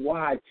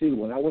worldwide too.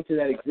 When I went to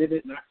that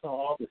exhibit and I saw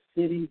all the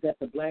cities that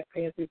the Black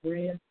Panthers were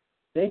in,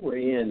 they were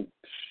in,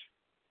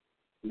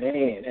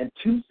 man, and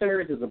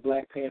 2/3 of the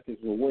Black Panthers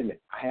were women.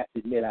 I have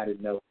to admit I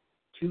didn't know.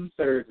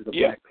 2/3 of the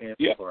Black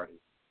Panther Party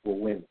were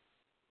women.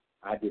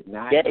 I did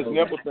not know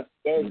that.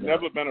 There's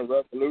never been a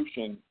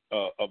revolution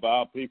of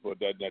our people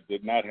that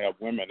did not have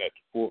women at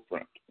the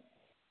forefront.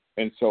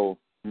 And so,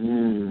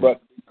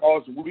 but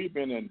because we've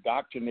been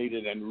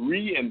indoctrinated and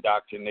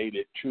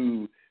re-indoctrinated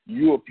to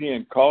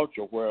European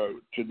culture, where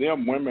to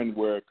them women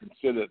were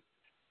considered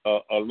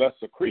a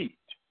lesser creed,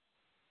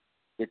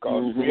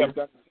 because we have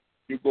done.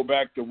 You go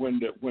back to when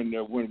was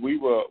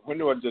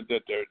it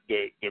that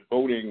the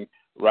voting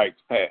rights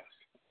passed?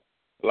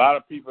 A lot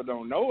of people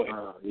don't know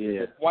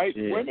it. White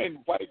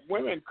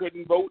women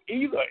couldn't vote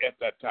either at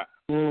that time.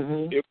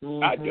 It was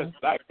not just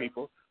black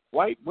people.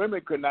 White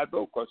women could not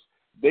vote because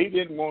they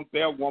didn't want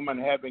their woman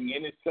having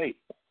any say.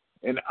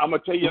 And I'm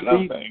going to tell you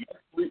another thing.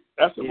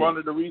 That's one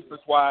of the reasons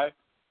why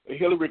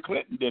Hillary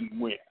Clinton didn't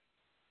win.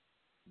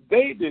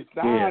 They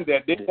designed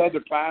that they had to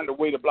find a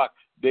way to block.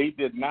 They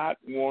did not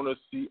want to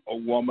see a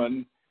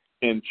woman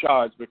in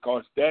charge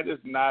because that is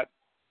not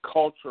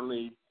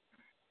culturally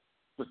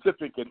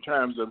specific in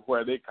terms of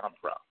where they come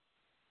from.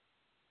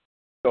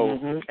 So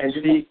and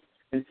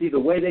see the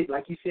way they,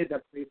 like you said,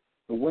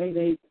 the way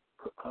they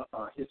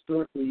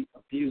historically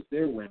abused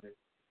their women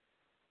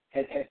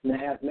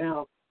has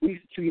now, we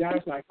used to treat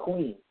ours like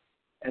queens,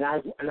 and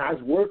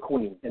ours were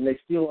queens, and they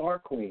still are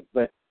queens.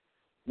 But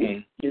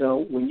you know,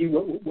 when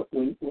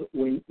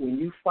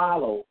you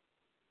follow,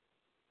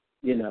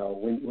 you know,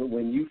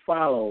 when you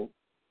follow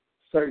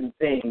certain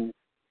things,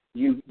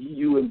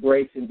 you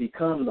embrace and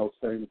become those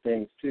certain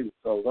things too.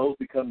 So those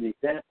become the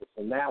examples.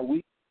 So now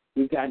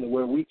we've gotten to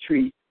where we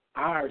treat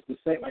ours the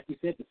same, like you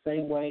said, the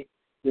same way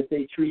that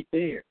they treat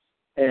theirs.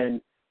 And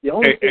the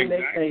only thing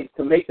they say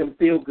to make them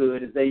feel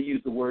good is they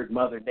use the word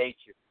Mother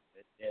Nature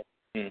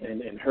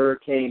and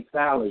Hurricane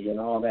Sally and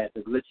all that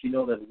to let you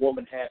know that a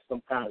woman has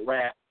some kind of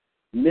wrath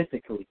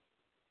mythically,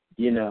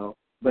 you know.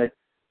 But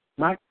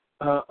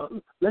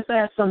let's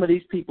ask some of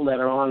these people that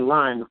are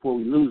online before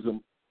we lose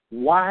them.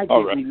 Why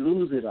did we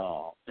lose it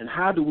all? And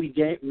how do we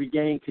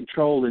regain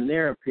control in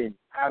their opinion?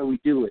 How do we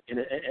do it?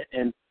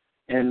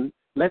 And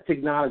let's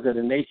acknowledge that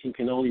a nation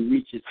can only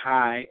reach as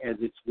high as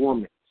its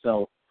woman.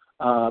 So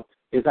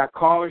is our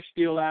caller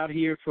still out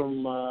here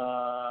from,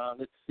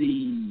 let's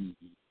see,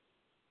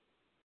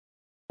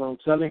 from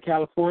Southern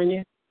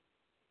California?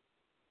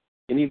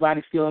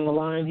 Anybody still on the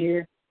line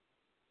here?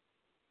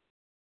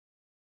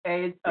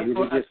 Hey,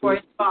 it's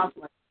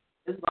Boslin.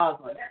 It's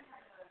Boslin.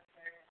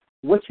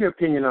 What's your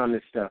opinion on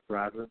this stuff,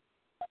 Roger?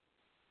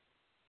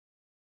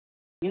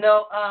 You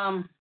know,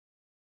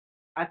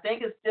 I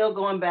think it's still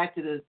going back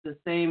to the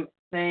same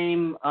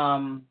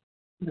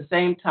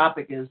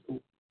topic is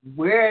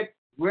where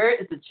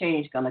is the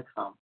change going to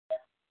come?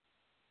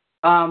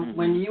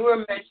 When you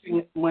were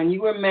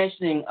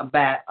mentioning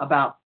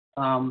about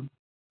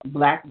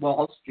Black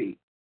Wall Street,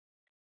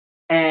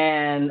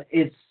 and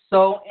it's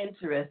so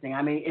interesting.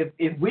 I mean,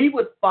 if we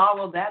would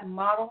follow that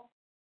model,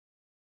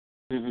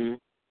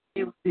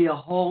 it would be a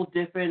whole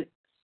different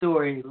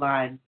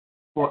storyline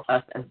for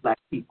us as Black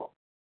people.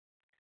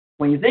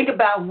 When you think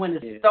about when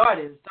it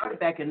started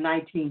back in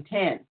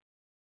 1910,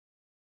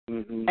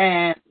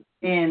 and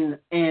in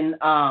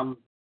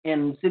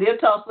the city of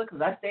Tulsa,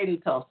 because I stayed in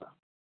Tulsa.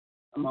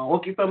 I'm an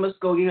Okie from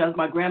Muskogee, as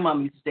my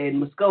grandmama used to stay in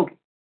Muskogee.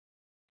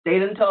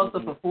 Stayed in Tulsa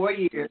for 4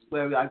 years,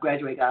 where I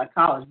graduated out of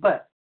college.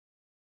 But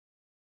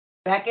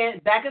back in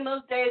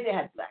those days, they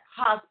had Black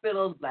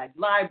hospitals, Black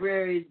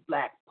libraries,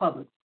 Black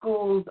public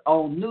schools,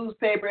 owned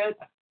newspapers,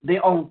 they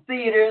owned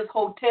theaters,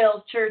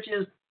 hotels,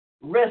 churches,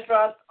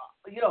 restaurants,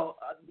 you know,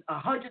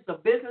 hundreds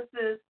of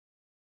businesses.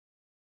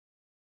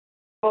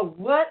 But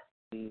what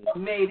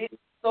made it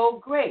so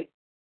great?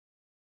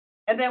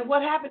 And then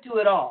what happened to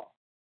it all?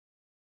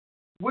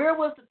 Where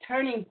was the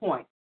turning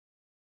point?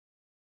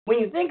 When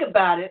you think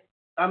about it,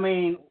 I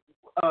mean,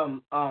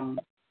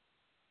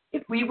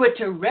 if we were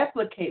to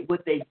replicate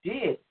what they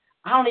did,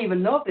 I don't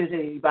even know if there's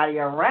anybody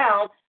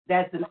around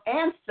that's an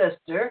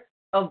ancestor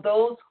of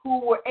those who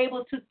were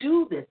able to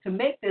do this, to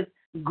make this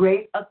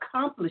great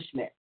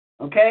accomplishment.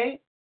 Okay?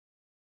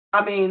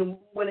 I mean,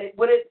 what did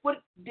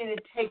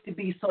it take to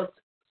be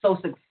so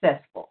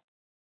successful?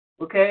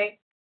 Okay?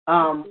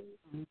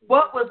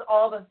 What was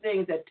all the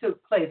things that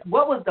took place?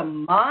 What was the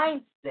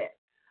mindset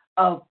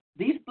of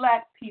these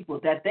black people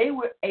that they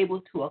were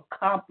able to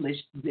accomplish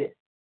this?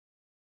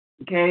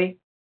 Okay?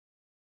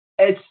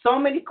 It's so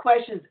many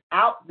questions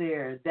out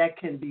there that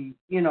can be,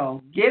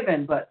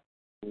 given, but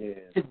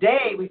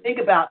today we think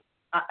about,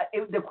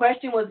 the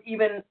question was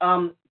even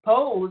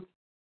posed,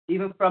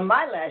 even from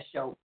my last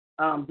show,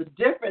 the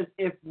difference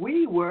if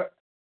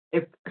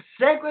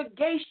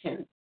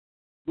segregation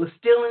was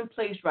still in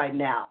place right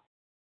now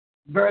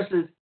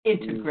versus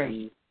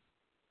integration.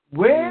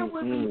 Where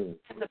would we be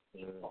as a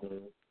people?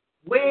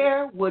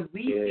 Where would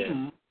we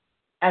be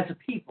as a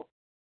people?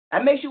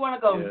 That makes you want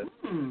to go,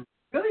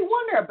 really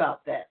wonder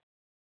about that.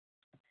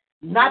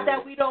 Not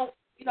that we don't,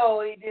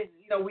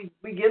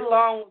 we get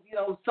along,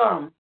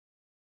 some,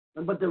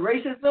 but the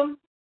racism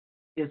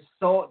is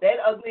that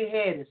ugly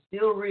head is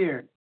still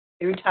rearing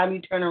every time you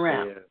turn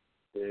around.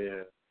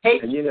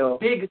 Hate, and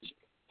bigotry,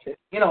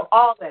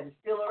 all that is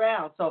still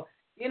around. So,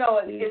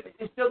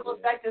 it still goes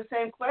back to the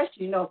same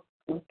question.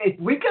 If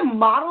we can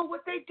model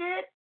what they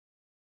did,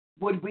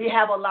 would we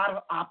have a lot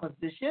of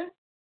opposition?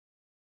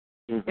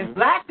 If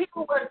black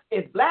people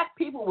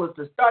was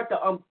to start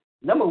to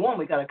number one,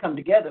 we got to come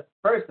together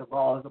first of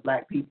all as a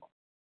black people.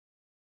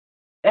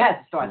 It has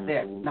to start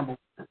there, number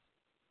one.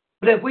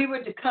 But if we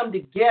were to come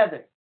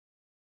together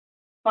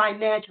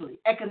financially,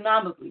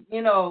 economically,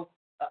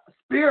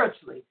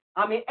 spiritually,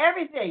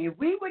 everything, if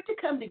we were to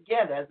come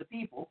together as a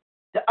people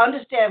to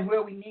understand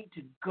where we need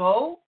to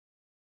go,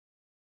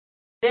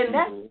 then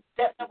that's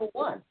step number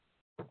one.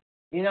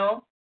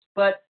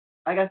 But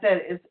like I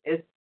said,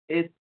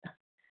 it's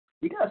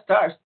you got to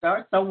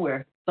start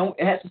somewhere.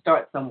 It has to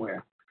start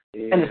somewhere.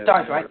 And it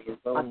starts right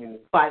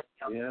by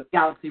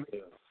Galaxy.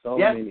 So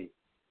many.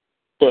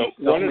 Well,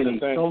 so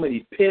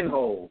many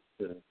pinholes.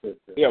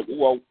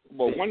 Well,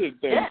 one of the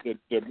things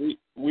that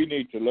we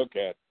need to look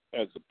at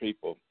as a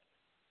people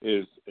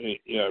is,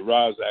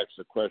 Roz asked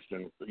the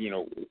question,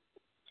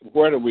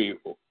 where do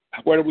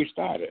we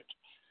start at?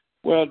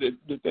 Well,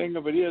 the thing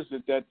of it is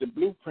that the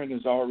blueprint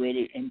is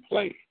already in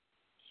play.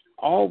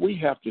 All we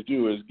have to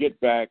do is get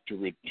back to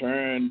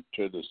return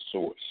to the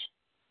source.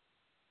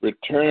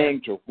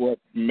 Return to what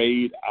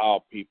made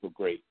our people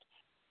great.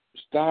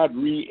 Start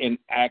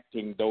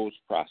reenacting those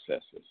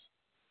processes.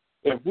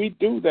 If we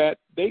do that,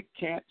 they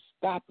can't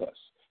stop us.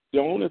 The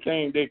only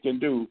thing they can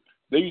do,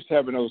 they used to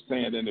have an old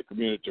saying in the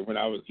community when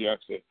I was young,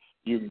 said,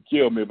 you can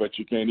kill me, but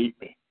you can't eat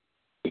me.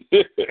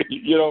 The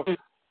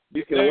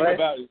thing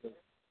about it,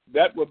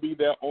 that would be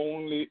their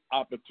only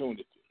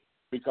opportunity.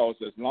 Because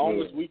as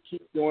long as we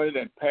keep doing it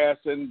and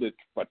passing the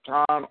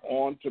baton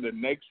on to the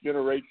next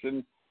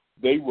generation,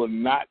 they will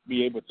not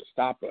be able to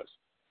stop us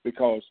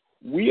because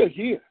we are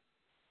here.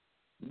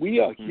 We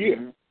are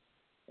here.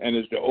 And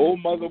as the old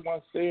mother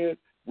once said,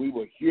 we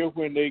were here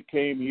when they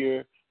came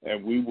here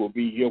and we will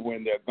be here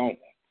when they're gone.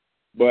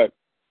 But,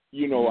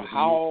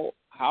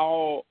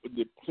 how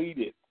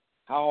depleted,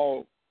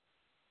 how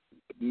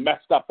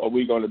messed up are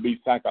we going to be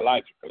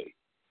psychologically?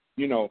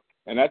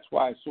 And that's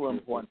why it's so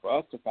important for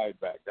us to fight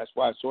back. That's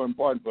why it's so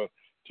important for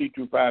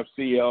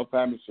T25CL,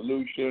 Family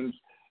Solutions,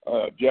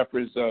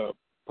 Jeffrey's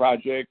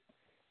project.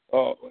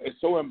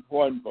 It's so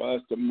important for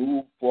us to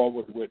move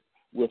forward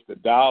with the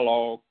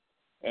dialogue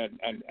and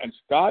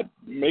start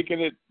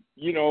making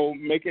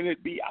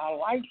it be our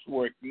life's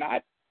work,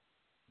 not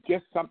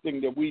just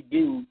something that we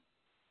do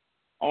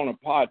on a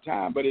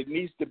part-time, but it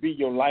needs to be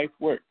your life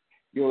work.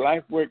 Your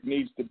life work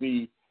needs to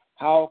be,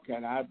 how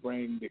can I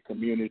bring the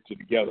community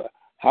together?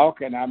 How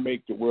can I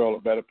make the world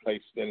a better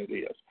place than it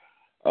is?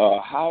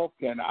 How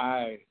can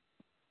I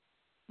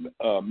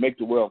make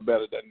the world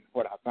better than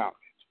what I found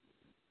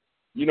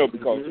it?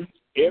 Because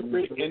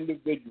every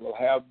individual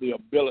have the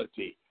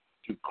ability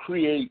to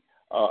create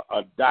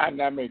a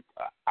dynamic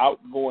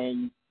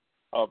outgoing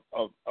of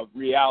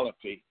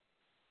reality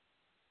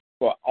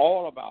for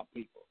all of our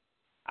people.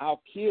 Our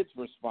kids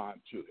respond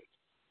to it.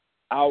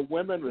 Our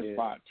women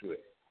respond to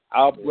it.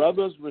 Our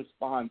brothers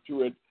respond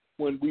to it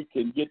when we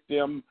can get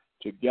them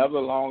together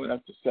long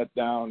enough to sit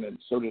down and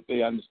so that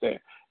they understand.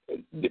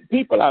 The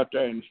people out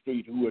there in the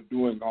street who are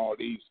doing all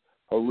these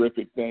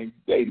horrific things,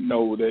 they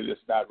know that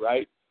it's not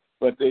right,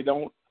 but they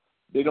don't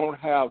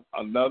have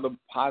another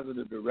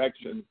positive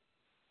direction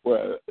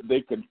where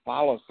they can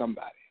follow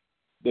somebody.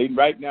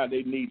 Right now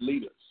they need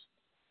leaders.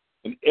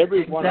 And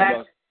every one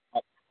of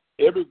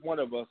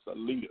us are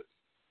leaders.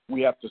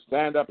 We have to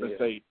stand up and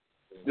say,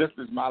 this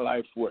is my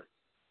life's work.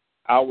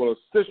 I will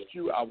assist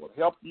you, I will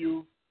help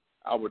you,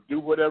 I will do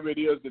whatever it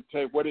is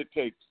what it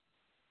takes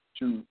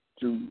to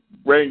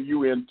bring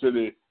you into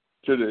the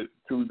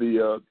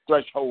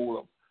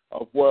threshold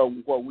of where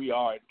we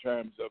are in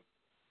terms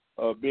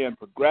of being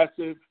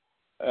progressive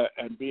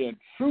and being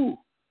true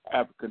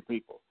African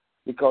people.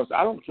 Because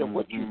I don't care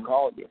what you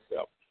call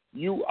yourself,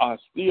 you are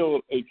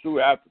still a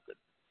true African.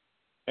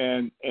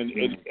 And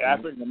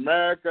African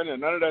American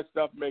and none of that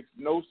stuff makes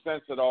no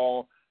sense at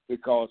all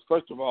because,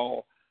 first of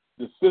all,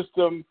 the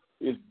system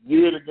is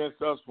geared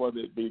against us, whether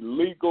it be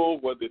legal,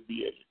 whether it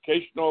be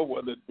educational,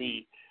 whether it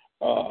be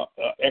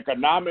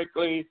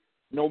economically,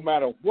 no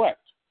matter what.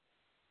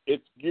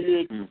 It's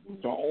geared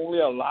to only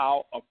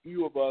allow a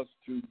few of us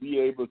to be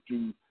able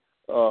to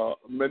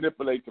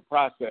manipulate the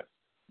process,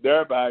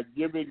 thereby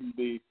giving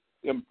the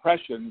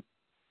impression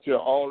to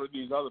all of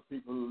these other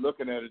people who are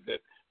looking at it that,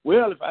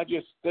 well, if I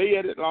just stay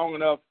at it long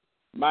enough,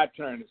 my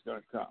turn is going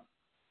to come.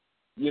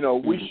 You know,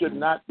 we should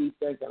not be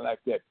thinking like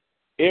that.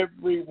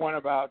 Every one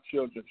of our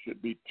children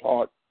should be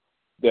taught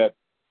that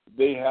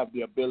they have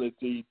the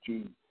ability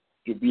to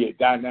be a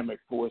dynamic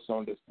force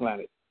on this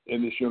planet,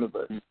 in this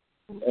universe.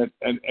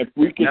 And if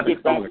we can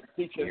get back to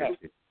teaching that,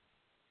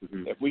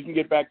 if we can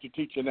get back to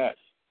teaching that,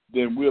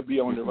 then we'll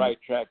be on the right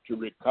track to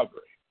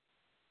recovery.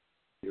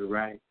 You're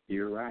right.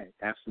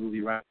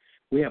 Absolutely right.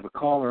 We have a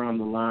caller on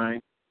the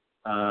line.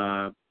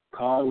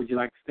 Caller, would you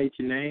like to state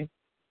your name?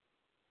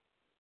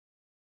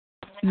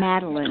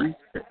 Madeline.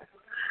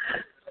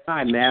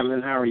 Hi,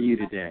 Madeline. How are you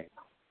today?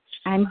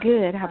 I'm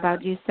good. How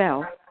about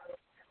yourself?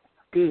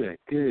 Good.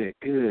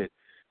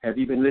 Have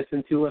you been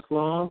listening to us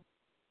long?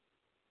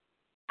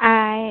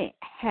 I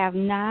have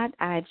not.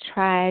 I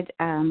tried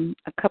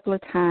a couple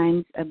of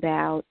times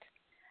about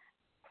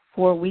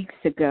 4 weeks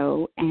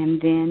ago,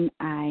 and then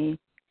I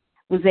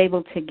was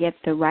able to get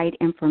the right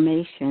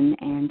information,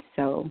 and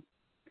so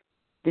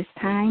this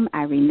time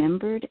I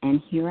remembered,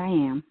 and here I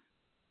am.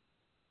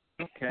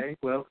 Okay.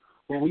 Well,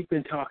 what we've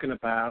been talking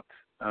about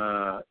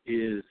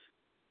is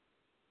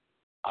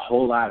a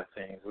whole lot of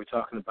things. We're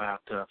talking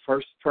about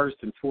first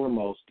and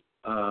foremost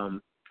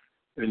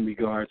in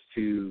regards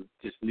to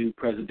this new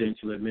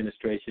presidential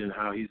administration and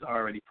how he's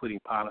already putting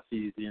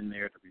policies in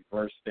there to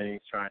reverse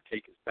things, trying to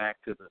take us back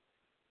to the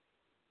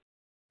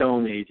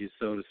Stone Ages,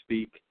 so to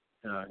speak,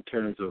 in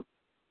terms of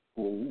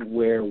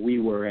where we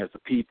were as a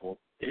people,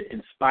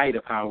 in spite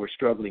of how we're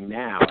struggling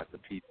now as a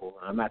people.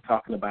 I'm not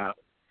talking about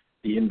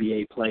the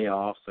NBA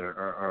playoffs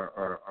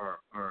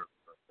or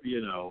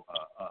you know,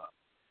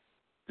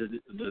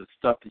 the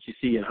stuff that you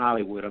see in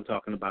Hollywood. I'm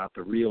talking about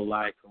the real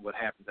life and what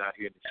happens out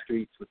here in the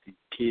streets with these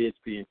kids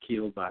being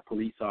killed by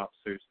police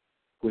officers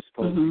who are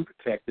supposed to be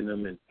protecting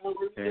them,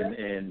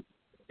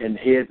 and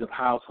heads of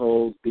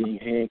households being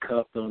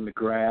handcuffed on the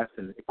grass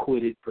and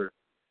acquitted for,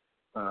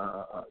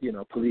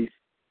 police,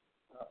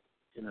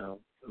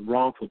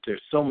 wrongful.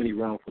 There's so many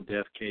wrongful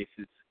death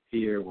cases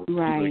here where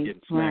people are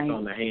getting smacked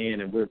on the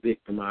hand and we're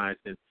victimized.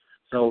 And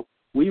so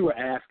we were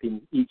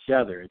asking each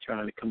other and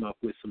trying to come up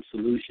with some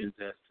solutions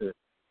as to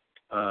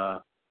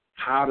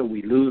how do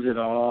we lose it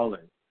all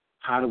and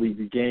how do we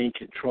regain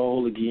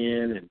control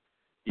again. And,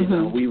 you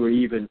know, we were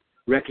even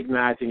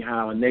recognizing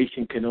how a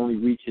nation can only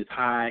reach as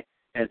high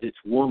as its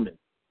woman.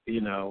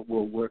 You know,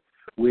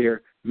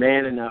 we're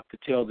man enough to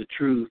tell the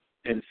truth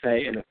and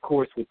say, and of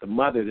course with the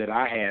mother that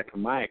I had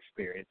from my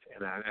experience,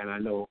 and I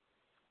know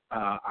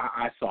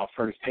I saw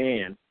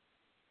firsthand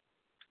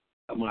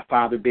my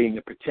father being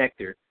a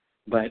protector,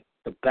 but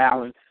the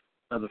balance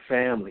of the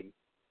family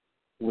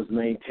was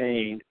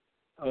maintained.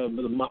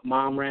 The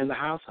mom ran the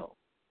household.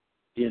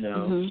 You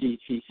know,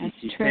 she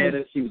fed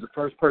us. She was the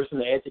first person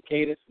to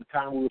educate us. From the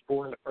time we were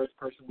born, the first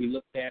person we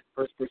looked at,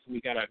 the first person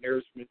we got our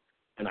nourishment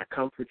and our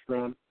comfort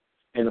from.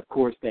 And of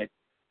course, that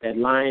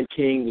Lion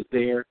King was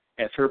there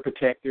as her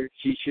protector.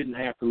 She shouldn't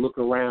have to look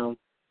around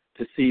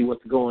to see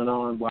what's going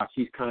on while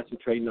she's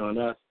concentrating on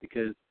us,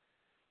 because,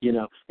 you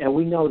know, and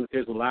we know that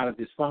there's a lot of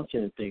dysfunction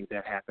and things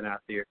that happen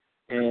out there.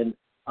 And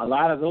a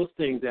lot of those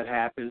things that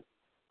happen,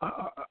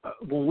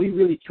 when we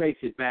really trace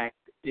it back,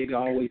 it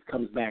always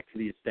comes back to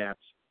the establishment.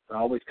 It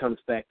always comes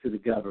back to the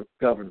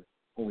government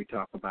when we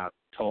talk about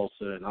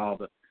Tulsa and all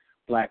the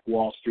Black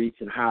Wall Streets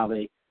and how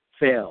they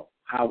fell,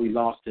 how we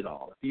lost it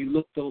all. If you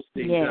look those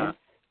things up,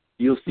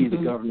 you'll see the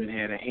government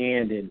had a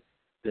hand in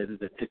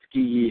the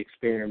Tuskegee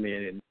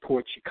experiment and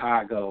Port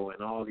Chicago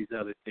and all these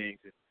other things.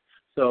 And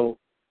so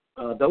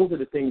those are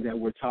the things that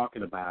we're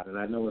talking about. And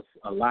I know it's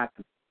a lot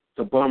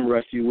to bum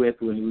rush you with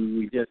when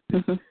we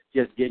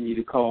just getting you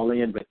to call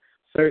in, but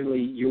certainly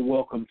you're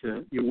welcome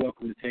to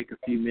take a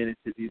few minutes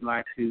if you'd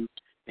like to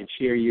and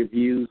share your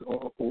views,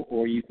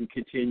 or you can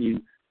continue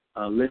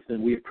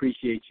listening. We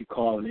appreciate you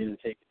calling in and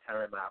taking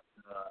time out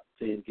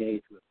to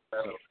engage with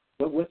us.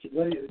 So, what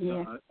is,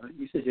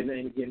 you said your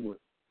name again was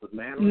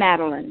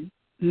Madeline?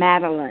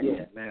 Madeline.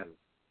 Yeah,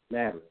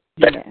 Madeline.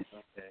 Yes.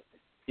 Okay.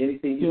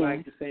 Anything you'd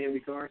like to say in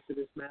regards to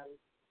this, Madeline?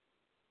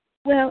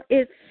 Well,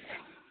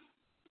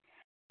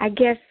 I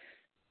guess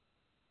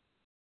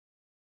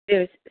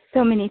there's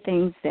so many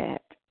things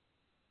that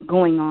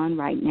going on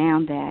right now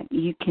that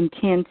you can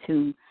tend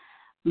to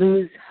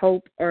lose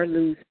hope or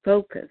lose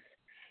focus.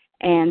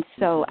 And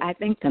so I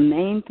think the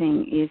main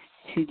thing is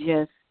to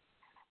just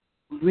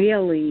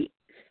really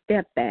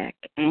step back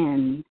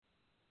and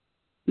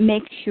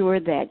make sure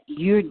that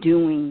you're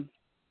doing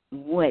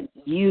what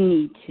you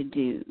need to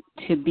do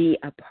to be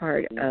a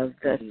part of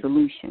the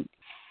solution.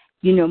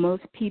 You know,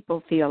 most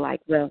people feel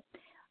like, well,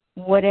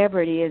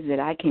 whatever it is that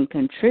I can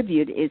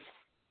contribute is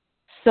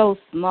so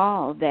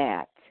small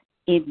that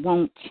it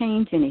won't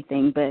change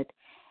anything, but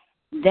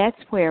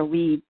that's where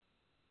we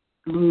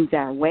lose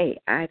our way,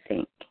 I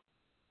think,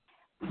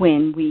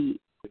 when we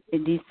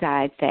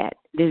decide that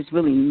there's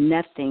really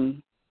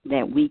nothing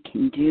that we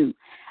can do,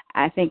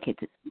 I think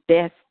it's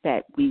best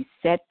that we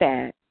sit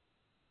back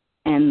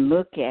and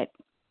look at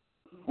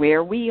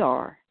where we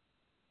are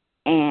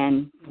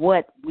and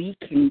what we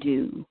can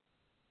do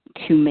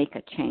to make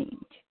a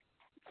change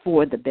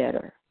for the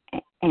better.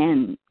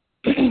 And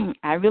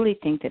I really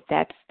think that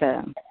that's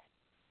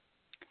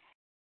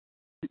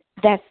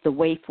the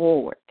way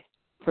forward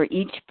for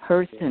each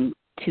person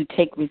to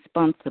take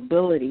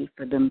responsibility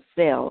for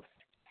themselves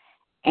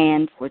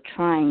and for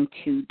trying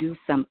to do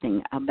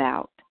something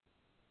about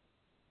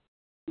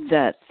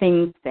the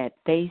things that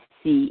they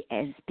see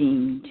as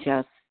being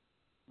just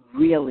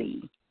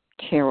really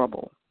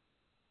terrible.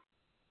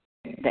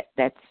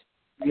 That's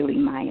really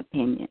my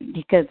opinion,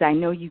 because I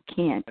know you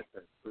can't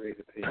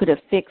put a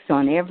fix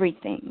on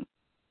everything,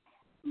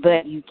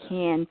 but you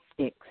can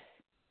fix,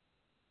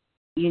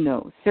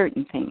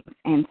 certain things.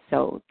 And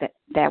so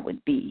that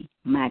would be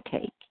my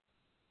take.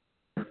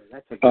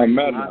 That's a great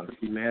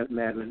philosophy,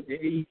 Madeline.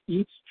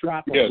 Each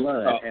drop of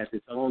blood has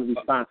its own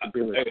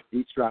responsibility.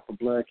 Each drop of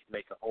blood can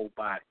make a whole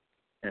body.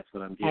 That's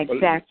what I'm getting.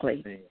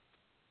 Exactly.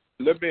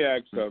 Let me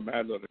ask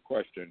Madeline a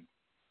question.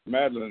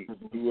 Madeline,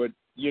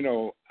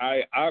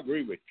 I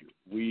agree with you.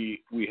 We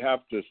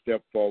have to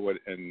step forward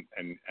and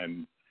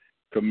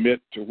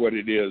commit to what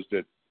it is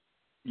that,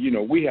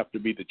 we have to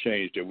be the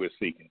change that we're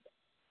seeking.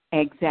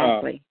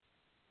 Exactly.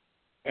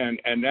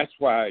 And that's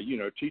why,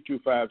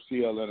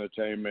 T25CL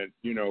Entertainment,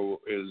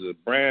 is a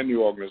brand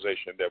new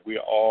organization that we're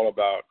all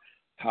about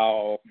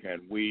how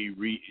can we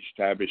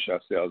reestablish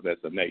ourselves as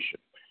a nation,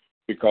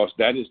 because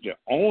that is the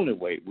only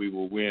way we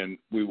will win.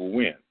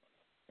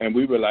 And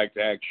we would like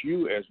to ask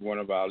you, as one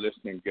of our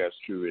listening guests,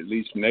 to at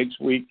least next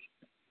week,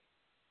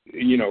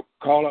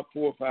 call up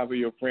 4 or 5 of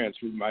your friends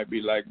who might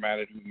be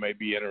like-minded, who may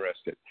be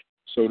interested,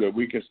 so that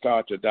we can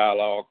start the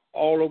dialogue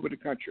all over the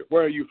country.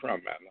 Where are you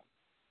from, Madeline?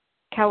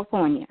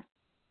 California.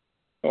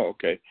 Oh,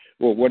 okay.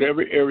 Well,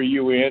 whatever area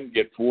you're in,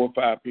 get 4 or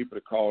 5 people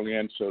to call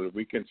in so that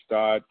we can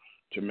start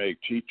to make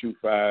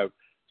T25CL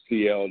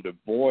the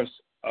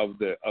voice of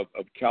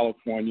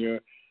California.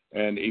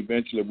 And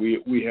eventually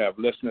we have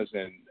listeners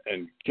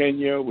in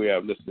Kenya, we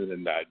have listeners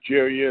in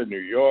Nigeria, New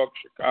York,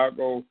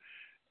 Chicago,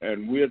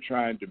 and we're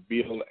trying to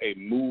build a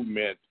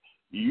movement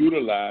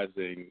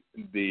utilizing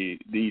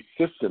these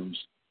systems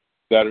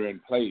that are in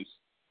place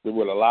that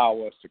will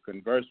allow us to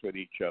converse with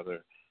each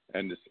other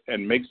and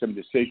make some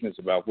decisions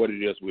about what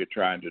it is we're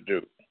trying to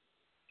do.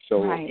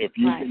 So if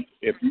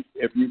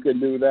you can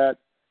do that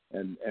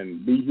and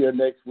be here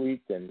next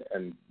week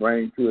and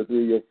bring 2 or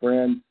 3 of your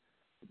friends,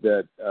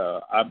 that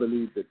I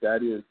believe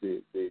that is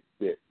the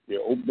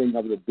opening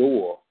of the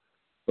door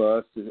for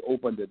us to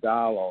open the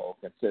dialogue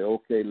and say,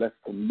 okay, let's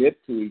commit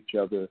to each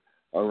other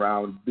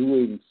around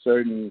doing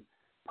certain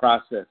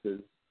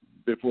processes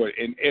before.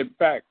 In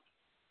fact,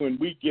 when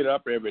we get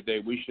up every day,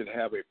 we should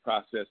have a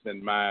process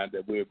in mind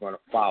that we're going to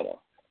follow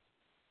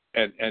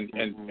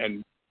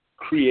and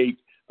create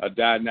a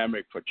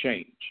dynamic for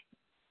change.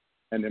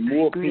 And the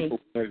more people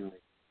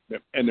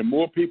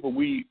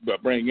we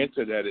bring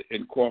into that,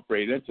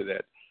 incorporate into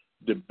that,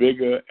 the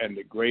bigger and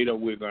the greater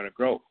we're going to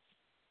grow.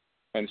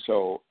 And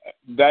so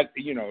that,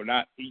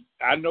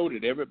 I know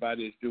that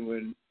everybody is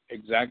doing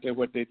exactly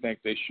what they think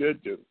they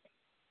should do,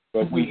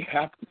 but we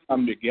have to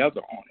come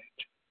together on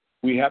it.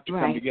 We have to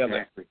come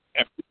together.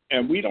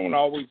 And we don't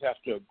always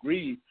have to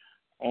agree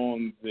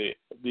on the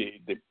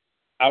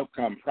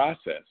outcome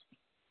process,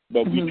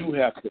 but we do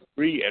have to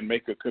agree and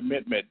make a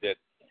commitment that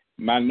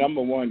my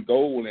number one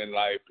goal in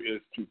life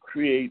is to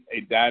create a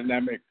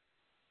dynamic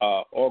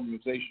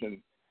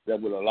organization that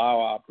will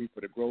allow our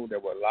people to grow,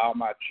 that will allow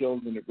my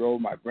children to grow,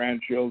 my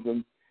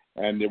grandchildren,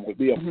 and there will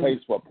be a place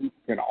where people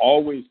can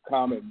always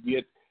come and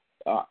get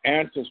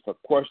answers for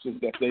questions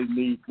that they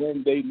need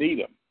when they need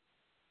them.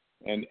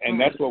 And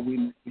that's what we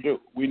need to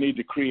do. We need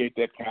to create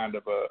that kind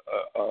of a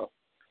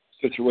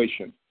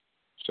situation.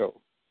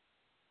 So,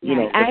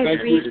 I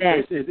agree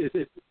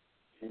that.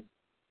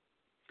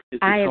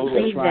 I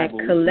agree that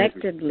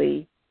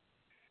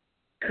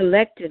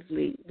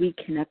collectively we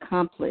can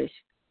accomplish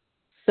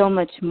so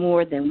much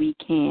more than we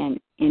can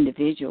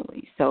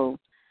individually. So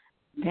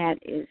that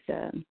is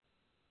a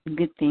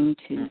good thing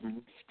to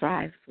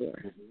strive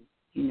for,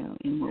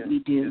 in what we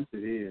do.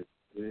 Yes,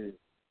 it is.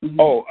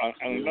 Oh,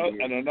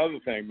 and another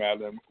thing,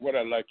 Madeline, what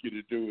I'd like you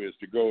to do is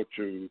to go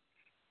to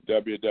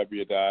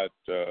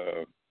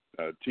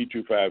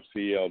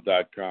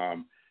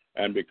www.t25cl.com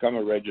and become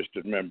a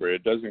registered member.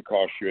 It doesn't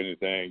cost you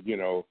anything,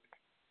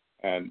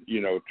 and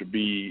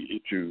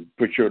to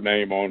put your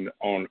name on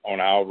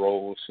our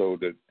roll so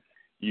that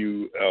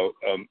you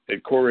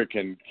and Corey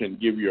can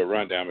give you a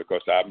rundown,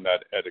 because I'm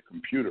not at a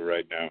computer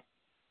right now.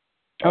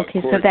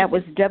 Okay, Corey, so that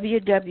was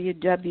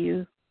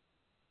www.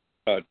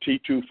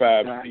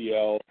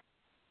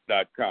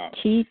 T25cl.com.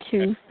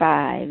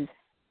 T25.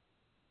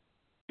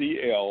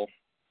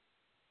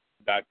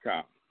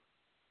 CL.com.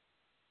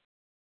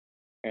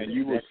 And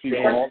you will see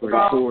all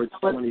towards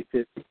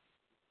 25th.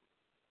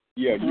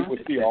 Yeah, you will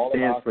see all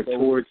of our for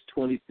towards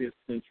 25th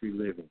century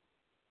living.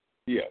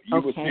 Yeah,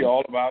 you will see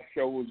all of our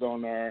shows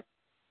on there,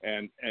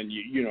 and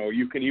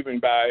you can even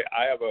buy.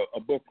 I have a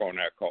book on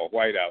there called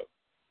Whiteout.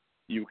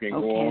 You can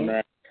go on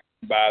there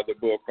and buy the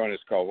book on.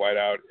 It's called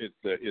Whiteout.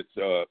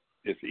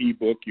 It's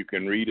ebook. You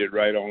can read it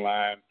right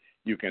online.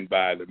 You can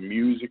buy the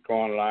music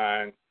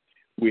online.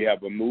 We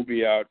have a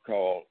movie out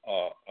called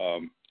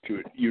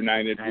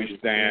United We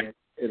Stand.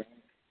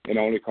 It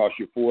only costs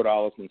you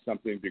 $4 and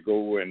something to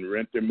go and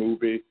rent the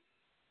movie.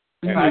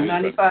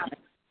 $5.95.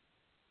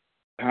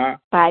 Huh?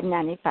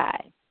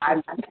 $5.95.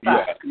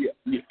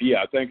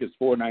 Yeah. I think it's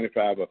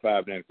 $4.95 or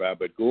 $5.95.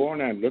 But go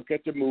on and look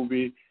at the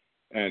movie,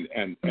 and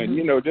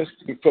just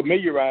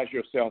familiarize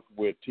yourself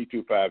with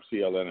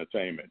T25CL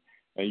Entertainment,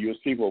 and you'll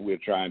see what we're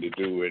trying to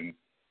do, and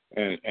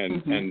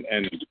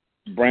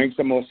bring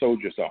some more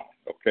soldiers on.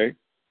 Okay.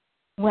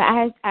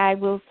 Well, I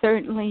will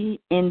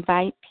certainly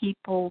invite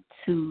people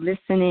to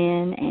listen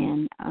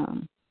in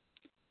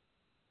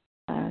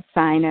and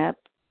sign up,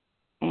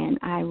 and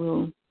I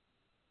will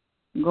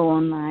go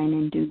online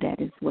and do that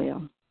as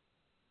well.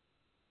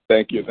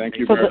 Thank you very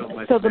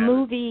much. So the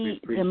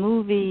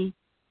movie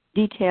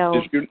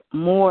details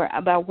more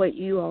about what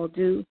you all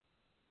do.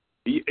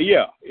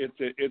 Yeah,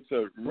 it's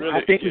a really.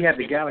 I think we have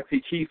the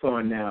Galaxy Chief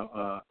on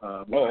now.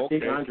 I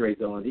think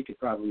Andre's on. He could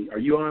probably. Are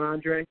you on,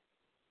 Andre?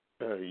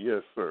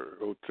 Yes, sir.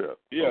 Hotel.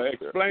 Yeah,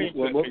 explain.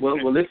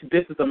 Well, this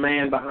is the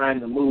man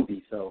behind the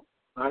movie. So,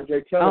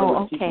 Andre, tell them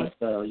what Chief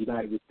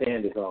United We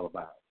Stand is all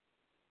about.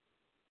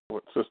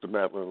 Well, Sister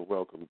Madeline,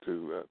 welcome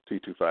to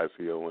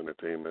T25CO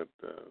Entertainment,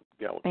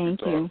 Galaxy Thank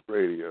Talk you.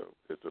 Radio.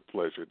 It's a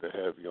pleasure to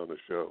have you on the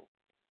show.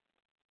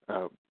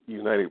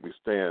 United We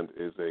Stand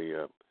is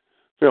a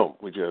film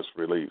we just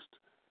released.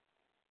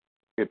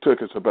 It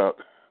took us about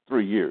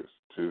 3 years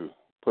to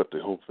put the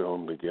whole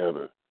film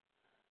together.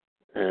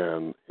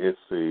 And it's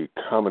a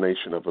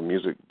combination of a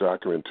music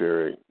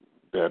documentary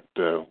that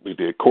we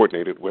did,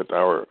 coordinated with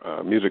our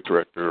music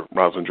director,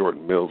 Rosalind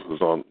Jordan Mills,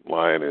 who's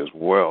online as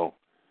well.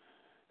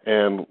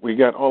 And we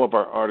got all of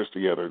our artists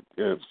together.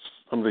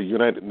 Some of the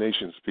United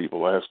Nations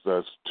people asked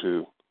us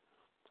to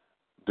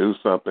do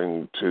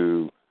something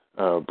to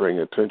bring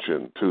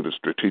attention to the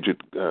strategic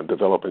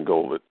development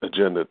goal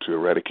agenda to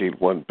eradicate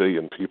 1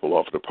 billion people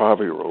off the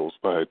poverty rolls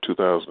by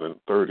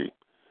 2030.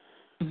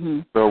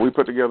 So we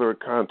put together a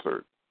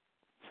concert.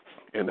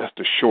 And that's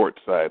the short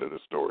side of the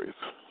story. It's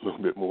a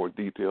little bit more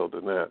detailed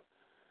than that.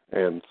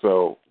 And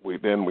so we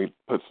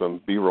put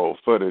some B-roll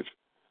footage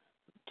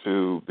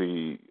to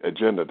the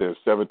agenda. There's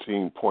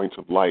 17 points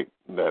of light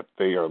that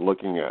they are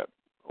looking at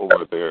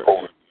over there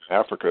in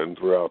Africa and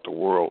throughout the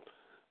world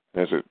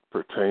as it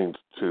pertains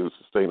to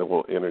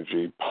sustainable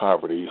energy,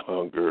 poverty,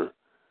 hunger,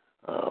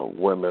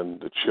 women,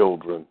 the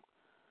children.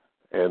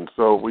 And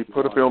so we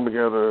put a film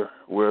together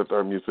with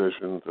our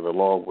musicians and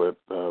along with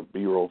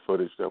B-roll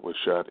footage that was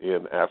shot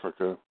in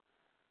Africa.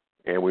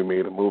 And we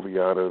made a movie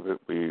out of it.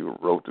 We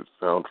wrote the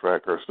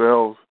soundtrack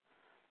ourselves.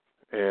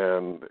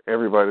 And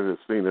everybody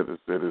that's seen it has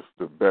said it's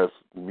the best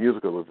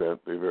musical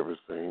event they've ever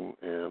seen.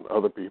 And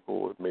other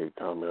people have made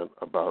comment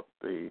about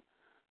the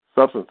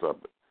substance of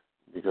it,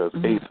 because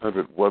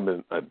 800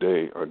 women a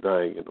day are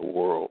dying in the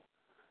world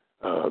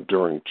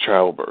during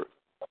childbirth.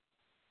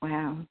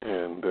 Wow.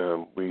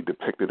 And we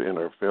depicted in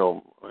our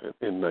film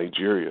in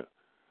Nigeria,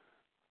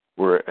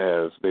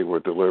 whereas they were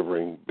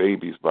delivering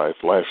babies by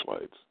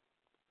flashlights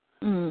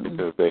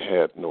because they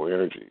had no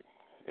energy.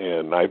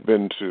 And I've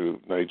been to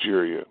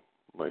Nigeria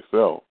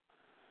myself,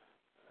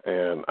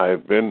 and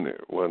I've been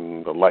there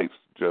when the lights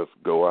just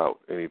go out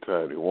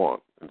anytime you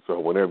want. And so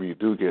whenever you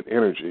do get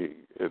energy,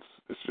 it's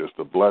just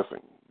a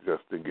blessing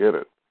just to get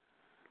it.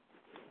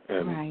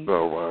 And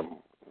so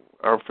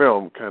our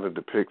film kind of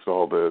depicts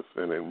all this,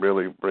 and it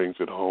really brings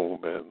it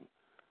home. And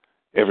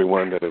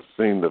everyone that has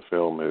seen the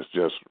film has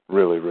just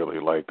really,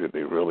 really liked it.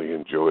 They really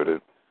enjoyed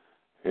it.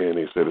 And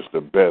he said it's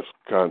the best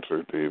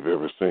concert they've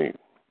ever seen.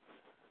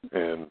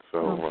 And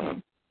so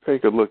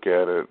take a look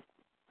at it.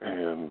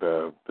 And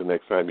the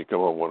next time you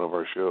come on one of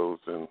our shows,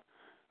 and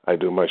I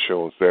do my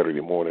show on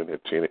Saturday morning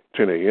at 10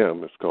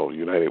 a.m., it's called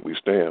United We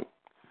Stand.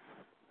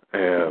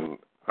 And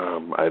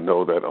I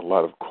know that a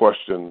lot of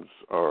questions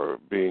are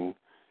being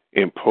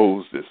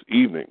imposed this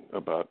evening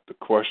about the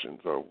questions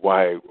or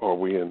why are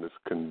we in this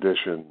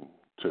condition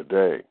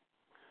today.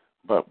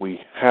 But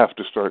we have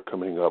to start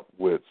coming up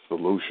with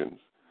solutions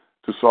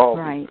to solve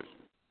these issues.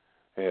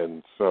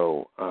 And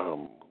so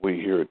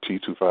we here at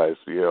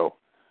T25CL,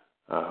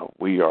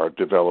 we are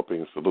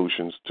developing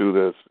solutions to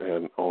this.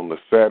 And on the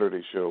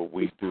Saturday show,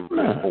 we do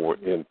move more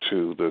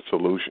into the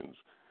solutions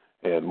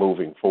and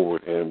moving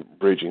forward and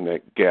bridging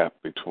that gap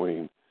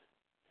between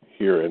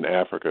here in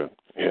Africa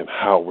and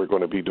how we're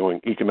going to be doing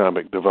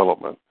economic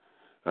development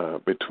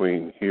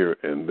between here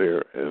and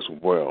there as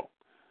well.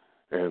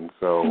 And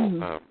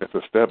so it's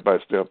a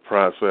step-by-step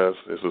process.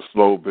 It's a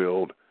slow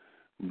build,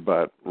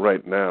 but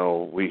right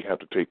now we have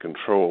to take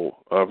control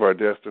of our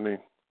destiny.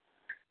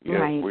 Yes,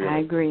 I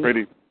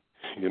agree.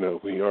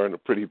 We are in a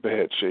pretty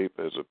bad shape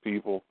as a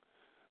people,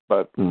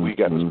 but we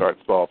got to start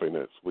solving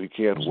this. We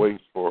can't wait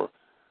for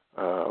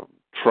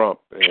Trump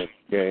and his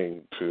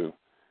gang to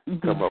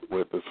come up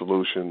with the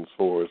solutions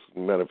for us.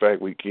 Matter of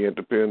fact, we can't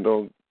depend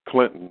on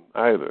Clinton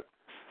either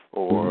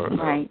or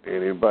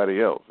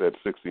anybody else at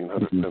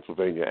 1600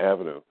 Pennsylvania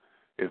Avenue.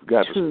 It's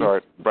got to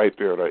start right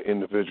there at our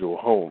individual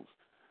homes.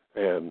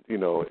 And,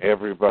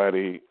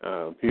 everybody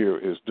here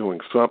is doing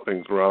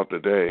something throughout the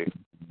day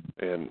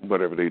and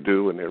whatever they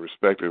do in their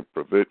respective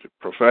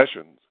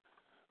professions.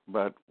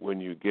 But when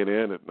you get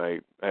in at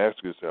night,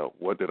 ask yourself,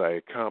 what did I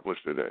accomplish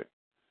today?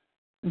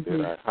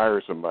 Did I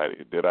hire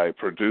somebody? Did I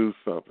produce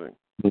something?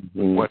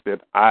 What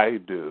did I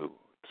do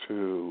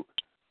to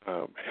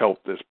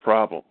help this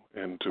problem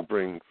and to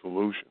bring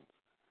solutions?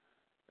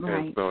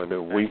 And so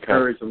then we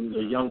encourage a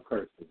young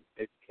person,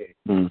 educate.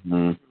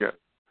 Yeah.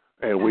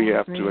 And we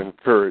have to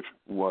encourage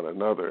one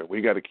another. We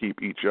got to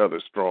keep each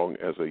other strong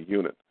as a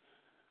unit,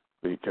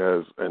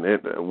 because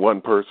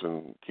one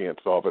person can't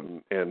solve it,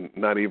 and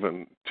not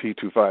even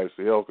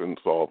T25CL can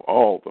solve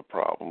all the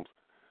problems.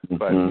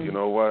 But you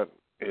know what?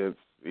 It's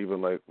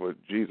even like what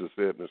Jesus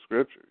said in the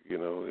scripture.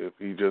 If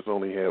he just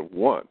only had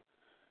one,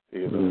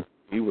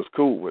 he was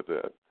cool with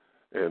that.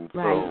 And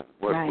so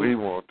what we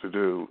want to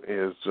do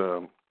is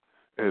to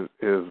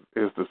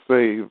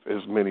save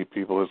as many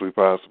people as we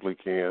possibly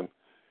can,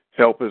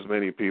 help as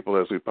many people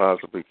as we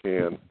possibly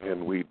can,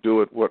 and we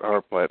do it with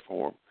our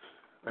platform.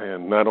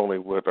 And not only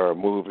with our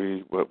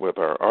movie, but with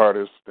our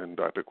artists and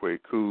Dr.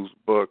 Kwaku's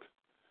book,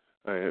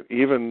 and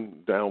even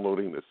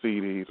downloading the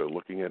CDs or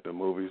looking at the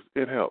movies,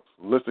 it helps.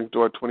 Listening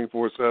to our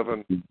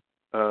 24/7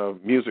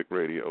 music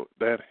radio,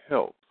 that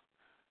helps.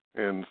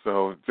 And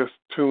so just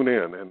tune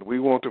in. And we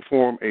want to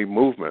form a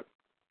movement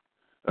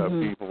of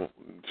people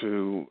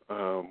to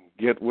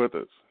get with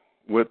us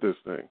with this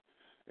thing.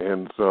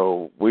 And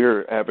so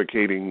we're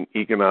advocating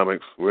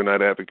economics. We're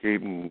not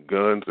advocating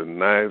guns and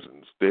knives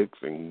and sticks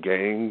and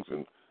gangs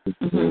and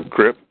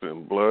Crips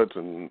and Bloods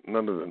and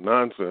none of the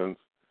nonsense.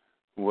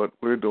 What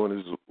we're doing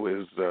is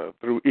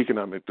through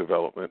economic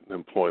development and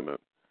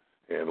employment.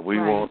 And we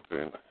want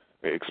to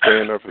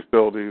expand our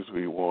facilities.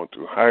 We want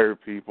to hire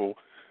people.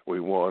 We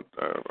want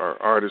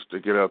our artists to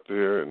get out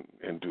there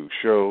and do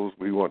shows.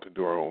 We want to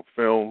do our own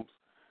films.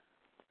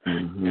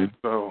 And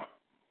so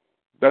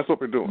that's what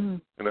we're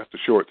doing, and that's the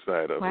short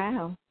side of it.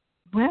 Wow.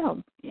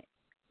 Well,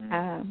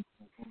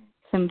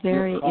 some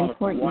very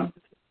important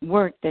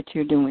work that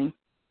you're doing.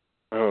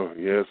 Oh,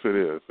 yes, it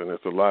is, and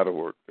it's a lot of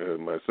work.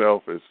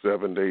 Myself, it's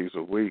 7 days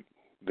a week,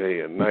 day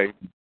and night,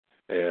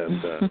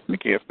 and I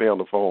can't stay on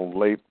the phone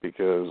late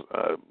because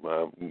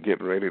I'm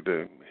getting ready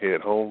to head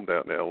home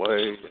down to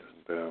L.A.,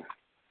 and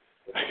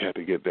I had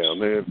to get down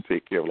there to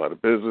take care of a lot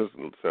of business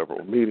and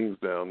several meetings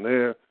down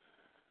there,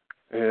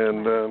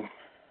 and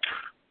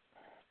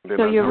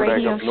so your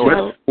radio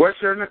show.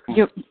 What's your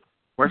name?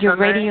 Your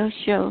radio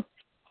show.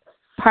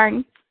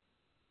 Pardon?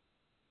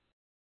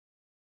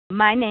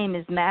 My name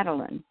is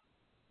Madeline.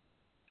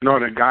 No,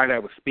 the guy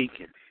that was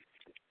speaking.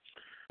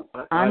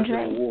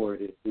 Andre Ward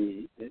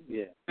is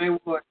Andre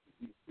Ward,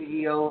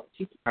 CEO,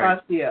 Chief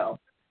RCL.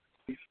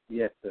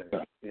 Yes, sir.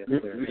 Yes,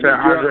 sir. You said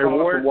Andre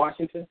Ward from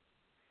Washington?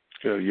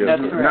 Yes, sir.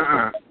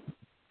 Nuh-uh.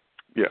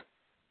 Yeah.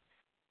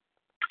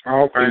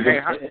 Oh,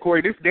 hey,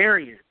 Corey, this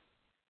Darian.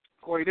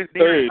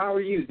 Hey. How are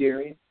you,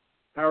 Darian?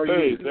 How are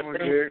you?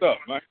 What's up,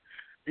 man?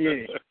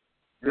 Yeah.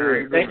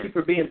 Thank you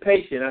for being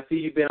patient. I see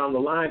you've been on the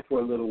line for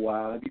a little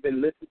while. Have you been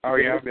listening? Oh,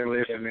 yeah, I've been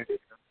listening.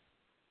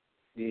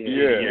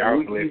 Yeah, I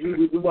was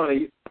listening. We want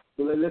to.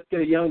 Let's get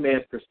a young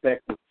man's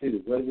perspective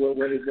too.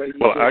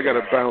 What I got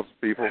to bounce,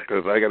 people,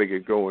 because I got to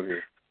get going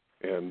here.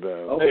 And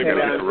okay, I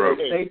got to hit the road.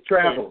 Safe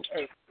travel.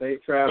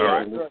 Safe travel. All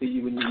right. And we'll see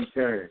you when you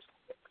return.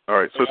 All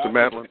right, Sister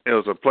Madeline, it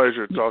was a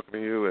pleasure talking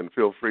to you, and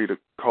feel free to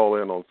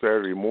call in on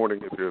Saturday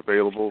morning if you're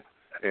available.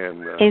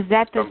 And is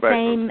that the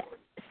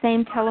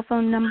same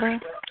telephone number?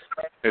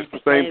 It's the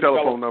same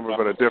telephone number,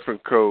 but a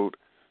different code.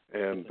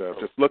 And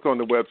just look on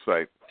the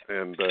website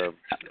and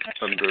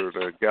under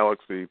the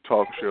Galaxy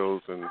Talk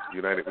Shows and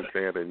United We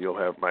Stand, and you'll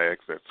have my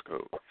access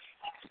code.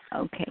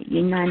 Okay,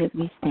 United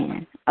We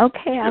Stand.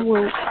 Okay, I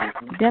will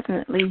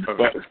definitely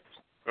But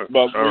we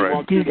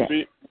want do you that.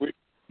 to be,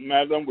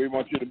 Madam, we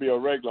want you to be a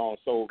regular on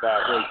Soul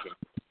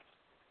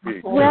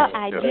Vibration. Well,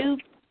 I do.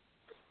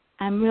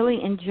 I'm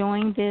really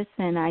enjoying this,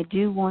 and I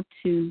do want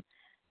to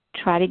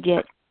try to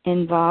get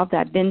involved.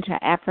 I've been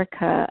to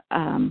Africa,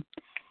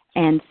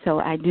 and so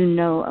I do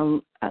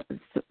know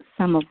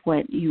some of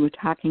what you were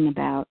talking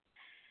about.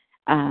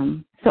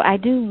 So I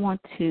do want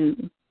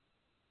to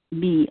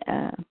be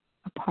a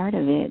part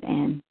of it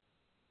and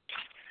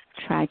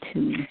try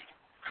to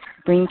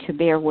bring to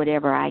bear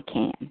whatever I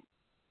can.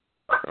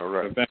 All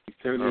right. Thank you.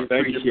 Certainly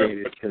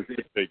appreciate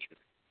it.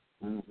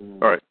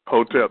 All right.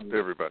 Hotep,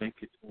 everybody. Thank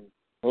you.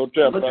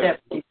 Hotep, brother.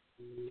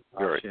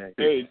 All right.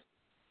 Hey,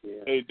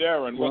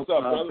 Darren, what's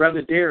up, brother?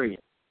 Brother Darian.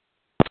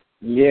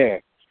 Yeah.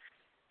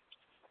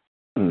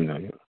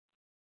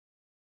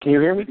 Can you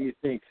hear me? What do you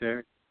think,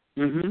 sir?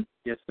 Mm-hmm.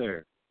 Yes,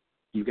 sir.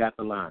 You got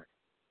the line.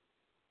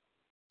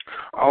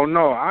 Oh,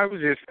 no, I was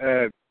just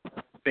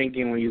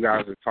thinking when you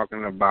guys were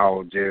talking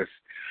about just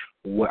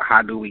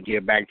how do we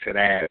get back to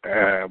that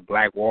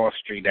Black Wall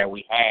Street that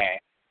we had.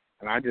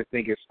 And I just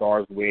think it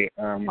starts with,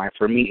 like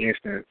for me,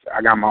 instance,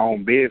 I got my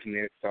own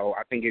business, so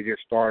I think it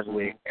just starts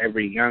with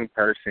every young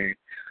person,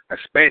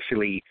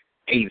 especially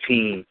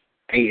 18.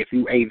 If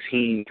you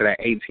 18 to that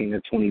 18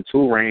 to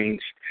 22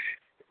 range,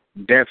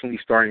 definitely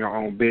starting your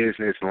own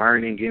business,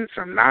 learning, getting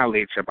some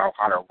knowledge about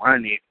how to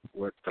run it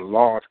with the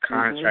laws,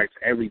 contracts,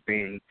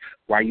 everything,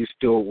 while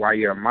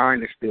your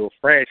mind is still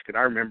fresh. Because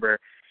I remember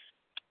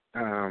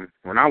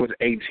when I was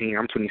 18,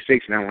 I'm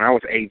 26 now. When I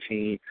was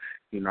 18,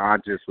 I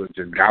just was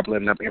just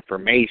gobbling up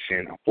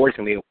information.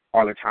 Unfortunately,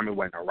 all the time it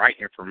wasn't the right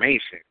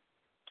information.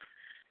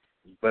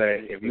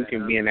 But if you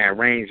can be in that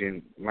range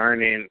and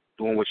learning,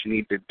 doing what you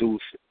need to do,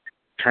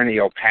 turning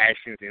your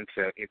passions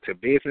into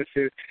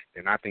businesses,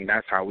 then I think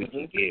that's how we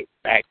can get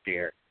back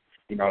there.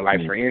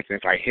 Like for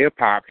instance, like hip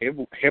hop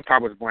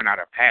was born out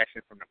of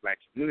passion from the Black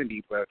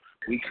community, but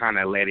we kind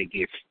of let it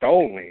get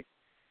stolen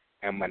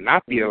and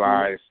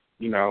monopolized,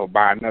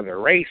 by another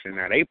race. And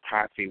now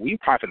we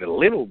profit a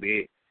little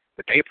bit,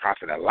 but they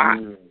profit a lot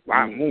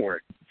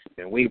more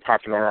than we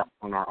profit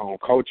on our own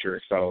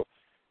culture. So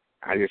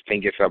I just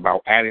think it's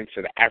about adding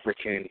to the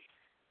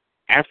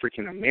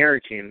African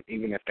American,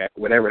 even if that,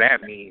 whatever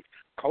that means,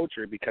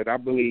 culture, because I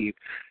believe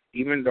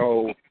even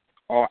though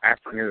all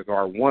Africans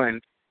are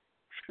one,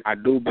 I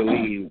do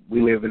believe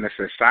we live in a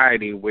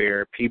society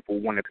where people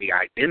want to be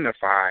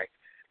identified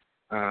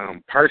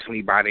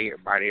personally by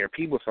their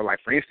people. So, like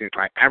for instance,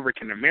 like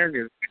African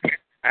Americans,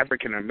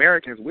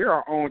 we're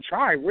our own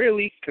tribe,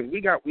 really, because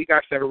we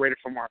got separated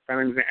from our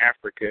families in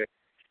Africa,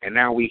 and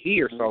now we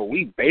here. So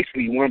we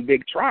basically one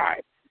big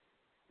tribe,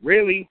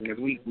 really, because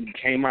we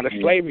came out of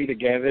slavery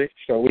together.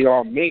 So we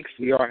all mixed,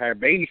 we all had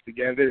babies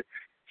together.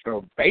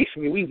 So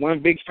basically, we one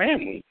big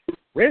family,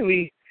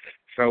 really.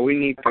 So we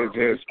need to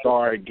just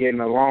start getting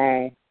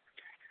along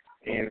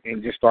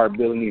and just start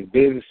building these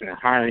businesses and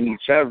hiring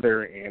each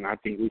other. And I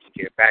think we can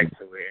get back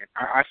to it.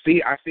 I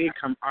see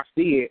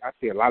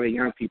a lot of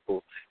young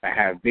people that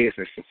have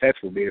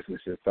successful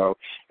businesses. So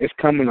it's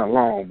coming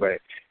along,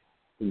 but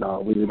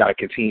we just got to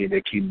continue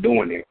to keep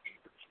doing it.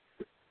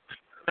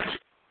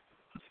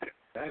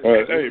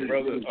 Hey,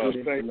 brother,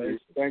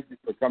 thank you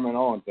for coming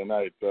on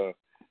tonight.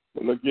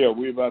 Look,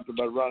 we're about to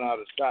run out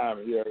of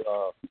time here.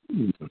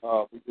 We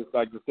just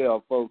like to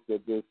tell folks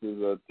that this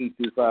is a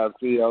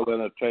T25CL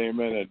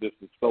Entertainment, and this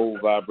is Soul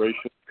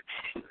Vibration.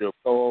 Your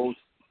co-host,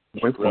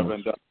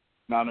 Reverend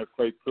Nana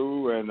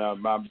Kweku, and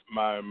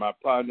my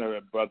partner,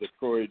 Brother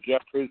Corey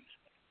Jeffries.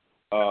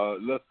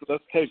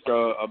 Let's take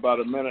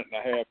about a minute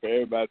and a half for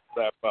everybody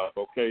to wrap up.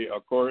 Okay,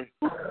 Corey?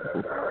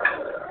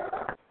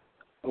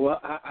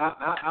 Well,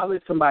 I'll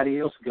let somebody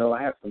else go.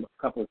 I have a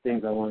couple of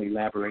things I want to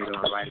elaborate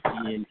on right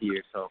at the end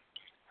here. So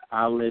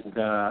I'll let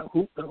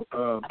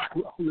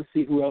let's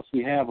see who else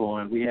we have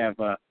on. We have.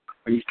 Are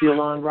you still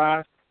on,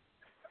 Roz?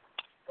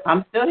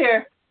 I'm still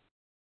here.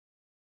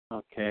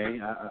 Okay.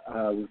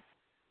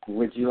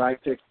 Would you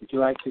like to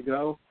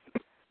go?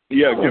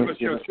 Yeah, give us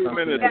your 2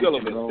 minutes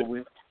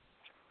syllabus.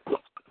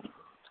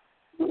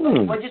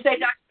 What'd you say,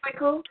 Dr.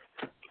 Michael?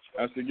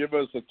 I said give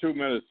us a 2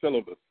 minute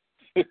syllabus.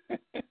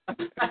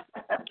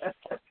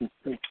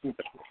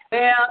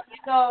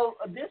 Well,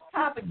 this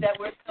topic that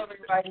we're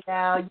covering right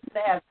now, you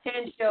can have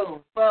 10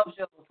 shows, 12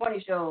 shows,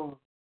 20 shows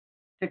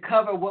to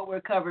cover what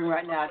we're covering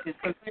right now,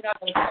 because we're not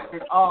going to cover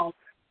it all.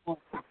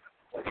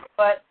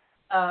 But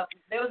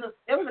there was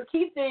a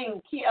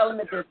key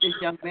element that this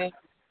young man,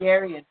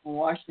 Gary from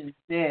Washington,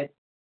 said.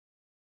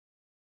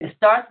 It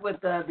starts with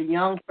the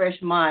young,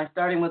 fresh mind,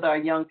 starting with our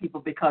young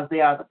people, because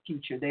they are the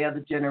future. They are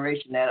the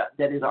generation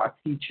that is our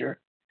future.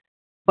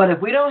 But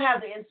if we don't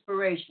have the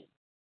inspiration,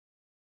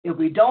 if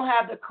we don't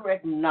have the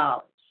correct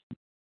knowledge,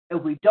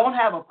 if we don't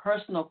have a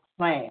personal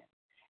plan,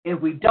 if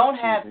we don't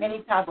have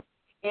any type of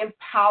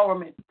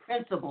empowerment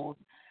principles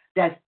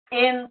that's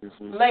in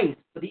place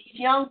for these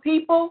young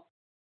people,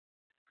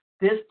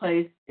 this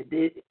place,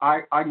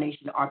 our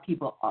nation, our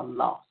people are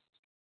lost.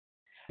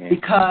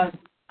 Because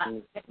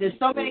there's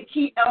so many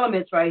key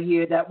elements right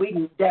here that we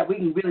can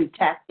really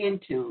tap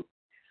into.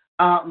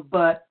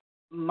 But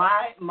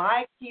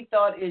my key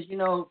thought is,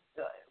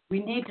 we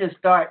need to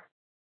start,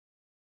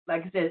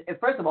 like I said,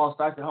 first of all, it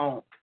starts at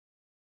home.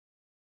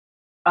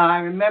 I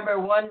remember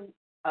one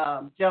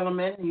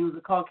gentleman, he was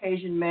a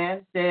Caucasian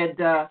man, said,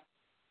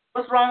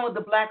 what's wrong with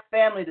the black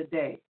family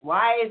today?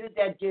 Why is it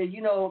that,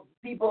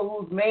 people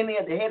who's mainly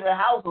at the head of the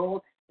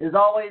household is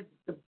always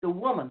the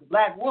woman, the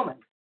black woman?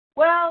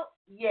 Well,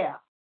 yeah.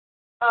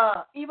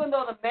 Even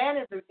though the man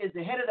is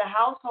the head of the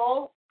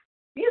household,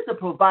 he is a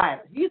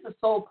provider. He's a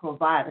sole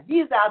provider.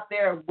 He's out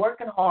there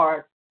working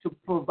hard to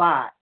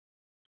provide.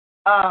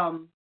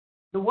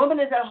 The woman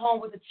is at home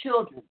with the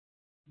children,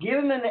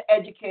 giving them the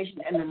education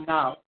and the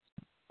knowledge.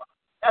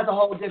 That's a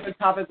whole different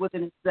topic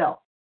within itself.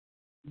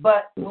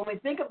 But when we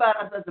think about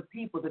us as a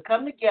people, to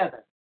come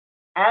together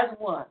as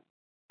one,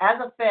 as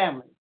a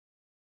family,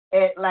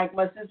 like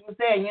my sister was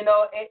saying,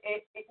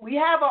 we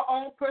have our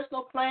own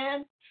personal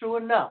plan, true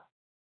enough.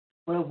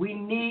 But we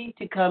need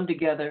to come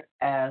together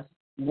as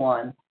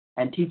one.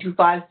 And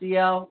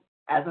T25CL,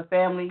 as a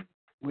family,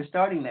 we're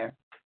starting there.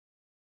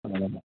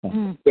 Amen.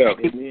 Amen.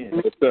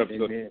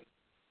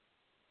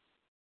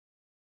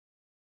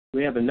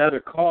 We have another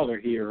caller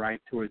here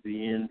right towards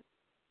the end.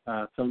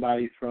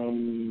 Somebody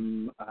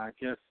from, I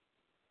guess,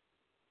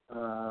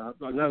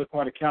 another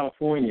part of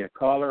California.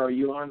 Caller, are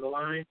you on the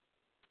line?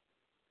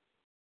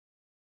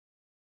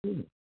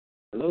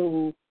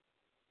 Hello?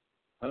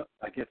 Oh,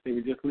 I guess they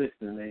were just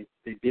listening.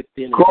 They dipped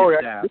in and Corey,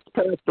 dipped I out. just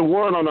passed the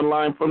word on the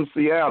line from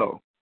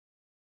Seattle.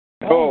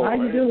 Oh, how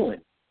you doing?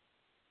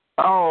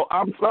 Oh,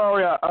 I'm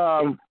sorry.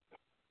 I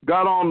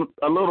got on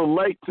a little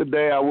late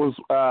today. I was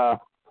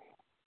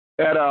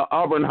at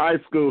Auburn High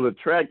School, a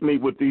track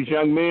meet with these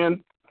young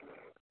men.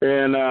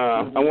 And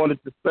I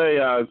wanted to say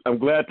I'm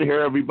glad to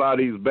hear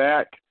everybody's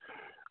back.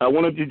 I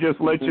wanted to just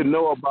let you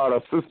know about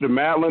our sister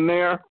Madeline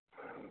there,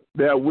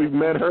 that we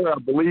met her, I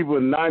believe,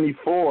 in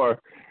 '94,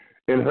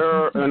 and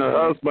her and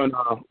her husband,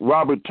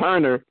 Robert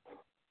Turner,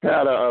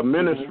 had a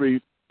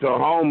ministry to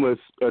homeless,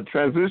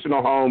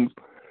 transitional homes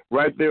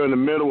right there in the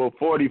middle of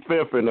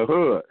 45th in the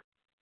hood.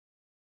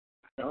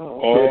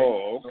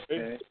 Oh,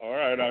 okay. All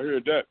right, I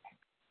heard that.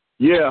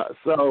 Yeah,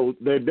 so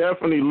they're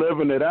definitely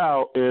living it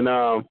out, and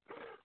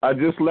I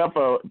just left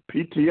a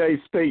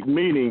PTA state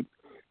meeting,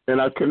 and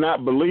I could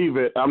not believe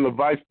it. I'm the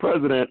vice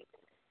president,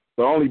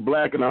 the only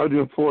black in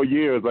 104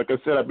 years. Like I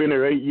said, I've been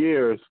here 8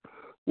 years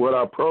with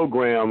our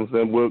programs,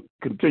 and we'll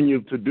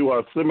continue to do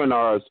our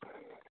seminars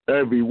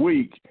every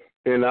week.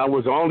 And I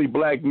was the only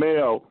black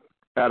male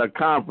at a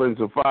conference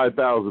of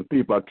 5,000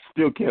 people. I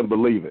still can't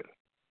believe it.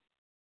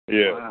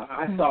 Yeah.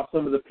 I saw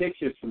some of the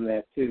pictures from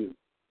that, too.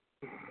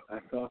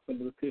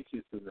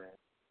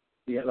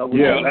 Yeah,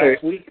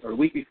 last week or the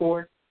week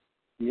before?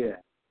 Yeah.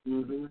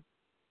 Mm-hmm.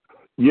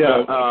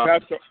 Yeah.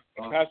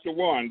 Pastor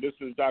Warren, this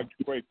is Dr.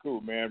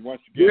 Kwaku, man.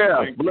 Once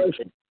again,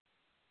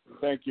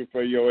 thank you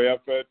for your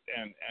effort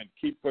and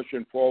keep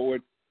pushing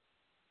forward.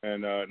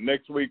 And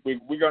next week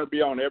we're going to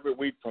be on every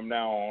week from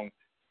now on.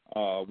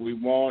 We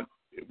want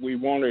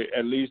to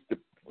at least to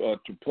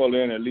pull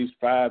in at least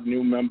 5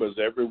 new members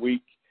every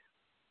week,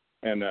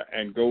 and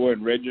go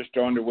and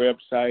register on the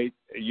website.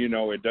 You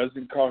know, it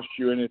doesn't cost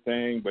you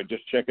anything, but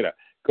just check it out.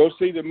 Go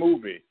see the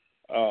movie.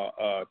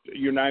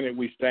 United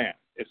We Stand.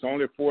 It's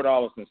only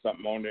 $4 and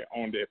something on there.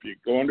 If you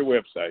go on the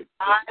website.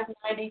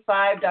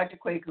 $5.95, Dr.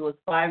 Kwaku. It's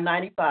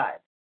 $5.95.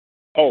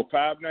 Oh,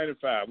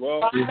 $5.95.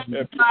 Well,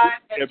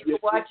 if you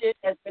watch it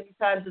as many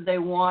times as they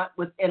want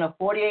within a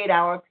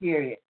 48-hour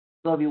period.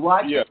 So if you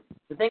watch it,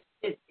 the thing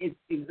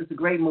it's a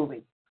great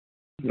movie.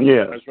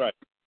 Yeah, that's right.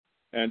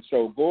 And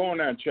so go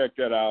on and check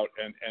that out.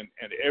 And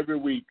every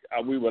week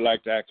we would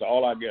like to ask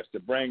all our guests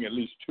to bring at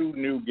least 2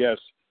 new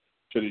guests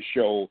to the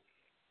show.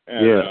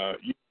 And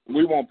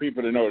we want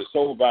people to know that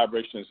Soul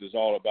Vibrations is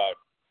all about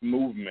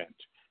movement.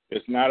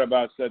 It's not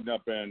about sitting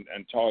up and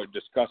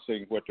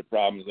discussing what the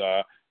problems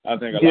are. I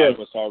think a lot of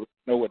us already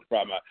know what the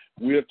problems are.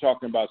 We're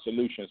talking about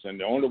solutions, and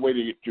the only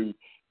way to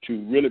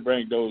really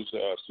bring those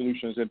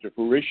solutions into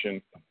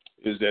fruition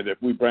is that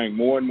if we bring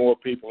more and more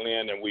people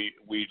in, and we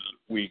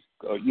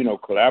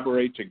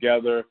collaborate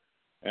together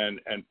and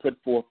put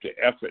forth the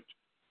effort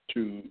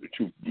to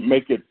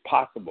make it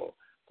possible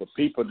for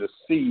people to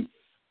see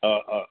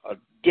a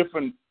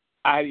different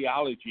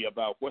ideology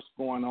about what's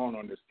going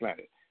on this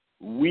planet.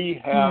 We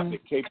have the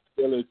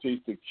capabilities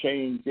to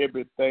change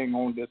everything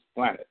on this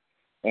planet.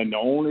 And the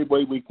only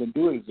way we can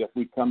do it is if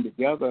we come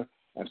together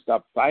and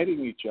stop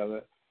fighting each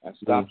other and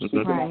stop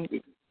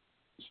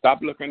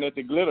stop looking at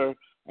the glitter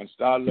and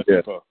start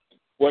looking for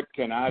what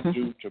can I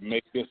do to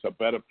make this a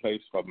better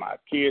place for my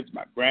kids,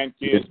 my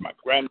grandkids, my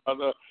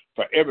grandmother,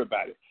 for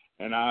everybody.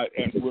 And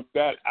with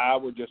that, I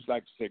would just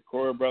like to say,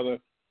 Corey, brother,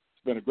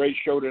 it's been a great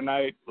show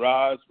tonight.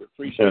 Roz, we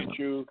appreciate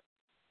you.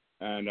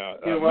 And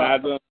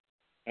Madeline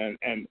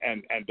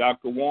and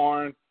Dr.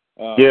 Warren,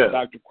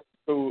 Dr.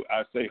 Kwaku,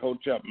 I say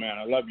hotep, man.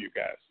 I love you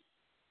guys.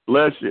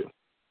 Bless you.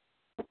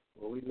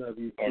 Well, we love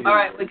you. All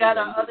right, we got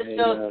our other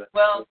shows.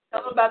 Well,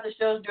 tell them about the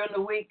shows during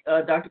the week,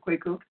 Dr.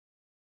 Kwaku.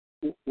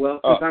 Well,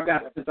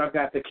 since I've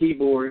got the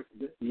keyboard,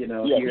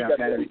 here I've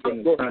got everything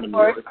in front of me.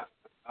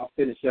 I'll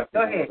finish up.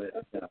 Go ahead.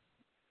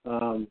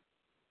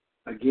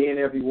 Again,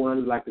 everyone,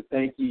 we'd like to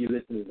thank you. You're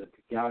listening to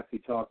Galaxy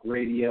Talk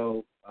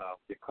Radio.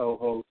 Your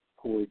co-host,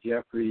 Corey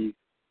Jeffries,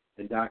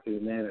 and Dr.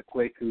 Nana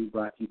Kwaku,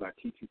 brought to you by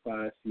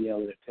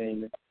T25CL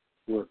Entertainment.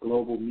 We're a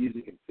global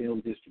music and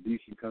film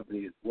distribution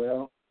company as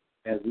well.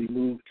 As we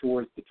move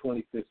towards the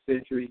 25th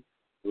century,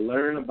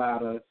 learn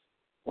about us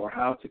or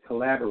how to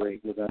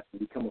collaborate with us and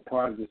become a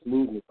part of this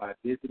movement by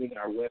visiting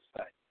our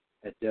website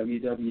at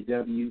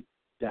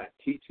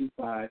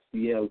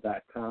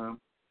www.t25cl.com.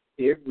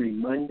 Every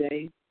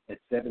Monday at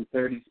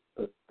 7:30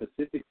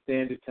 Pacific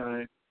Standard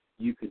Time,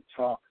 you can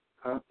talk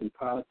Compton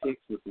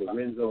politics with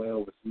Lorenzo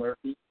Elvis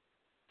Murphy.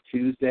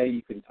 Tuesday,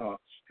 you can talk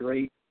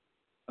straight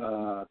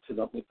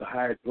with the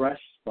hired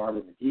brush,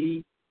 Barbara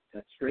McGee.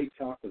 That's Straight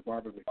Talk with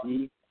Barbara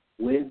McGee.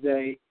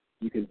 Wednesday,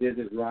 you can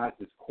visit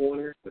Roz's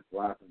Corner with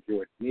Roz and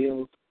George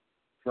Mills.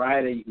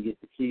 Friday, you can get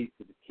the keys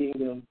to the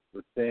kingdom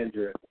with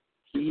Sandra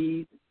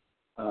Keys.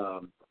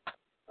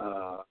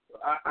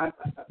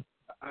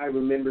 I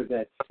remember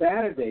that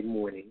Saturday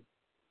morning,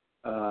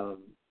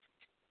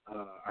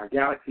 our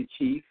Galaxy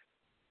Chief,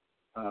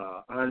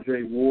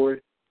 Andre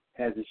Ward,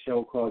 has a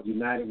show called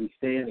United We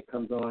Stand. It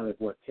comes on at,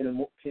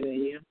 10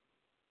 a.m.?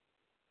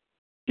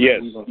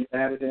 Yes. On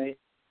Saturday.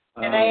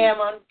 10 a.m.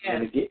 on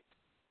and again,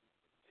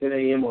 10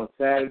 a.m. on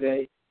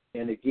Saturday.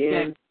 And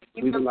again,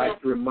 we would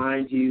like to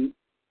remind you,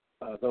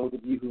 those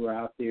of you who are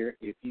out there,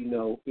 if you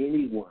know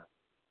anyone,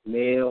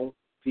 male,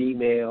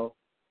 female,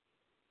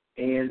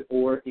 and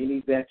or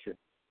any veteran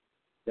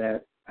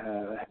that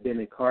have been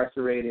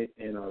incarcerated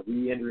and are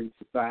reentering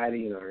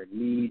society and are in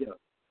need of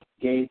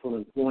gainful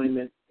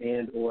employment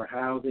and or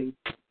housing,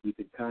 you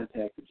can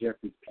contact the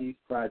Jeffries Peace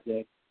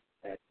Project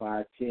at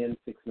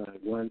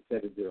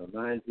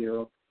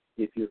 510-691-7090.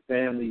 If your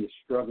family is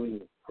struggling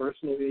with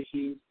personal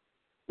issues,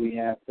 we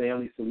have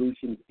Family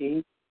Solutions,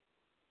 Inc.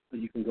 So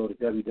you can go to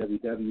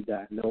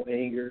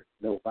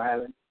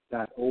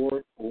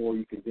www.noangernoviolence.org, or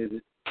you can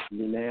visit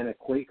Ninana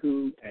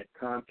Kwaku at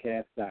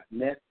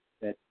Comcast.net.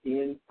 That's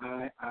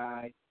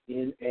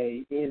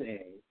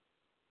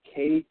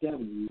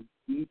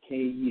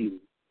NIINANAKWEKU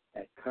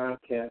at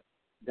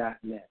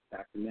Comcast.net.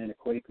 Dr. Nana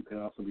Kwaku can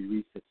also be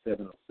reached at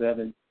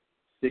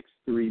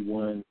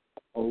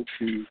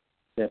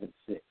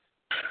 707-631-0276.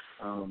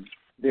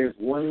 There's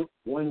one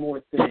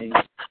more thing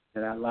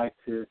that I'd like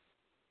to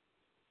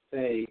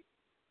say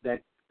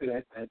that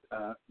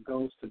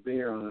goes to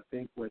bear on, I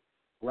think, what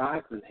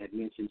Rosalind had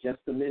mentioned just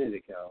a minute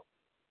ago,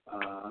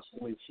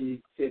 when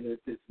she said that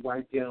this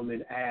white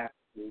gentleman asked,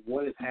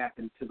 what has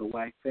happened to the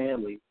white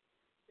family,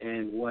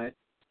 and what's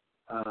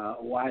the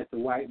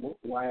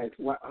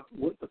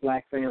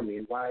black family,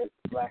 and why is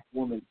the black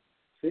woman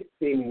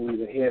seemingly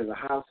the head of the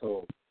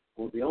household?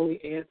 Well, the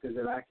only answer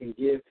that I can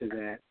give to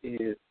that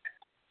is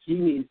he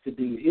needs to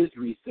do his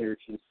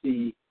research and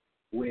see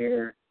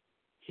where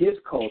his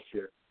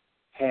culture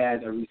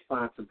had a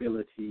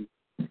responsibility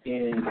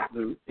in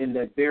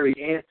that very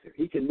answer.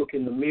 He can look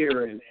in the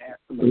mirror and ask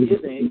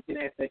he can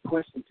ask that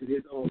question to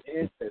his own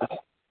ancestors.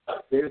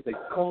 There's a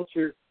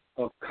culture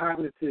of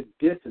cognitive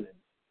dissonance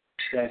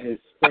that has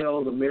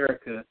spelled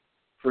America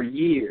for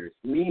years,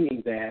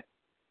 meaning that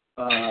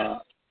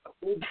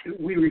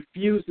we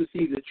refuse to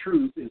see the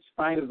truth in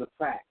spite of the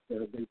facts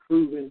that have been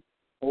proven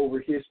over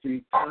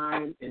history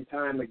time and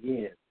time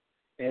again.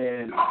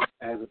 And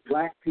as a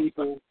black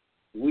people,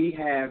 we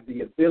have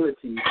the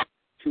ability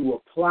to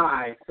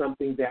apply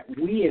something that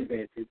we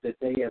invented that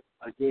they have,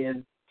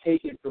 again,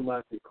 taken from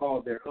us and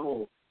called their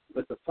own.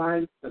 But the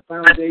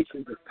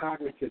foundations of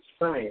cognitive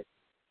science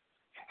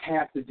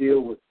have to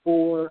deal with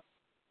 4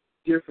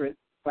 different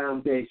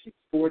foundations,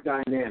 4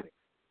 dynamics.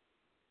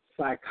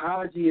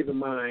 Psychology of the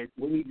mind,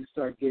 we need to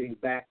start getting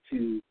back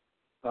to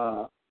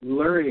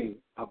learning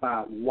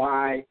about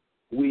why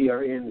we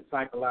are in the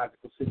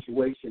psychological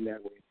situation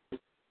that we're in.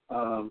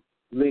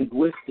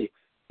 Linguistics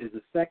is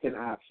the second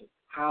option,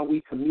 how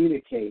we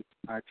communicate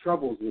our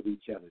troubles with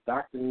each other.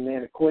 Dr.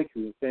 Nana Kwaku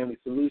in Family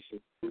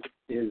Solutions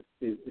is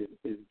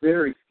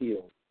very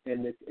skilled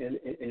in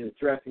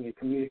addressing and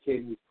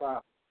communicating these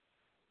problems.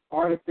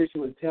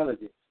 Artificial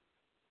intelligence.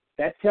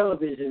 That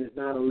television is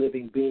not a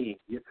living being.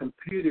 Your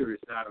computer is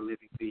not a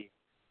living being.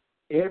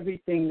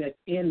 Everything that's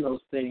in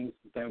those things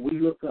that we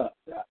look up,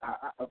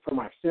 from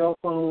our cell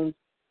phones,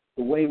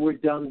 the way we're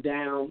dumbed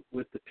down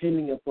with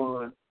depending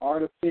upon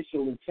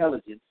artificial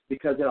intelligence,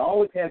 because it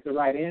always has the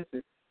right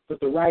answer, but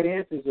the right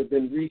answers have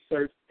been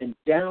researched and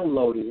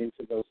downloaded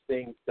into those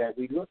things that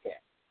we look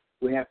at.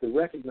 We have to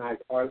recognize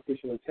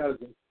artificial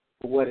intelligence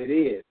for what it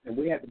is, and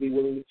we have to be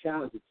willing to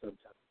challenge it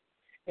sometimes.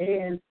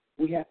 And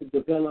we have to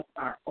develop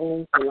our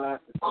own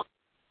philosophy.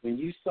 When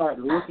you start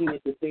looking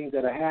at the things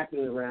that are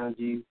happening around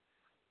you,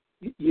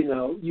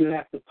 you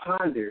have to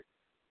ponder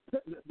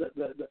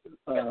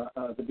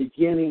the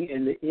beginning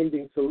and the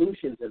ending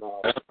solutions and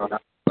all.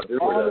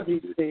 All of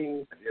these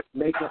things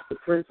make up the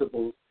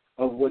principles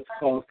of what's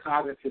called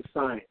cognitive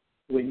science.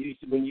 When you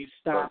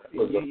stop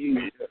and you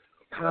use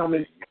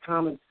common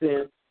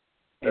sense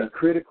and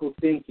critical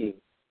thinking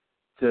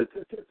to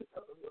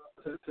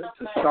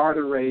start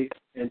a race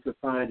and to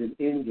find an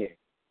end game.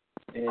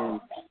 And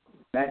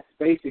that's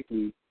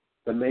basically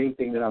the main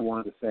thing that I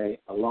wanted to say,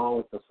 along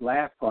with this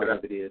last part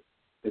of it is,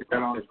 the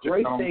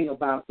great thing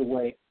about the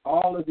way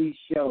all of these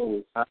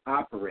shows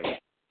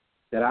operate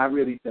that I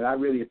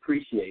really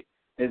appreciate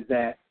is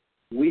that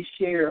we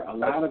share a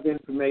lot of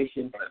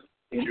information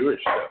in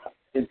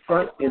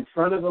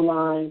front of the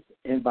lines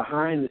and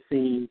behind the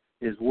scenes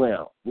as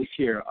well. We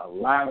share a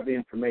lot of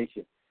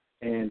information.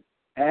 And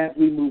as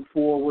we move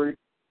forward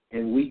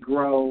and we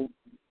grow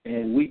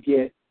and we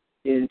get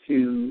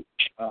into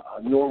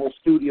a normal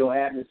studio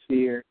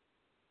atmosphere,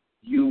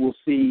 you will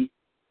see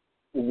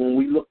when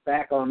we look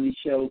back on these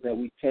shows that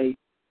we take,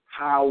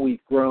 how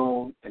we've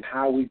grown and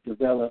how we've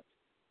developed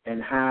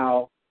and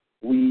how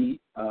we,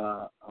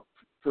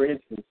 for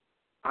instance,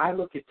 I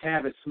look at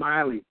Tavis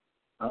Smiley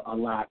a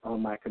lot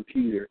on my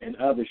computer and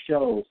other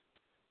shows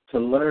to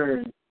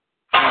learn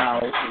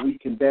how we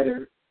can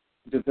better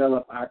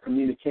develop our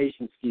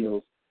communication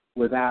skills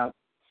without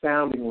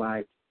sounding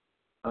like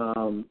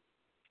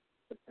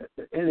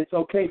and it's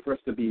okay for us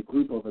to be a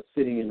group of us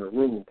sitting in a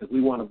room because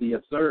we want to be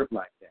observed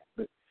like that.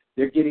 But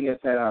they're getting us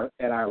at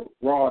our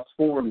rawest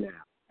form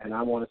now, and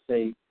I want to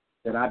say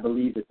that I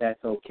believe that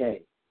that's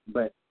okay.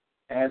 But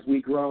as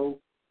we grow,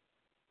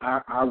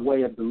 our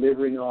way of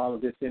delivering all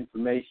of this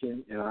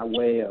information and our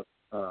way of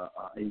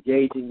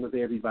engaging with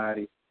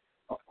everybody,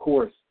 of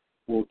course,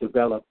 will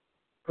develop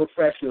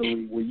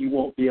professionally where you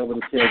won't be able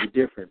to tell the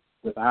difference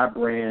with our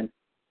brand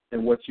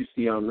and what you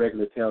see on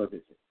regular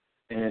television.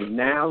 And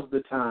now's the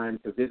time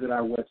to visit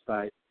our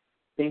website,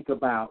 think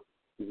about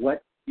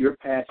what your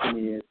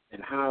passion is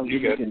and how you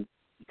can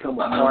become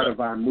a part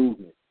of our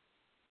movement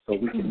so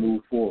we can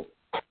move forward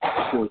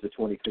towards the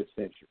 25th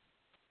century.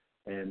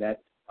 And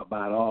that's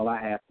about all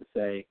I have to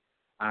say.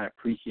 I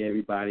appreciate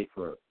everybody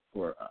for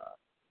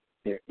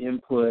their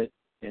input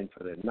and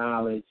for their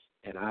knowledge,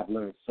 and I've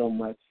learned so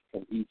much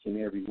from each and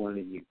every one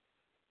of you.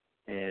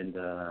 And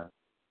I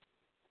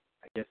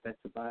guess that's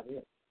about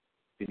it.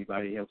 If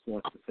anybody else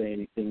wants to say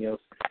anything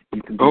else,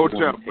 you can do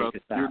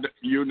it.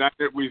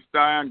 United We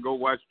Stand. Go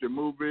watch the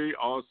movie.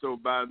 Also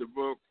buy the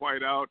book,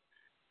 Whiteout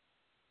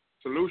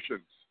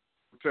Solutions.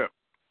 Hotep.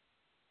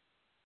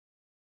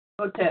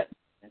 Hotep.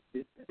 That's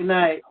it. Good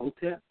night.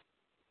 Hotep.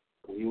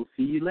 We will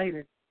see you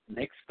later.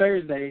 Next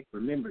Thursday.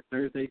 Remember,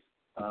 Thursday,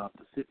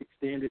 Pacific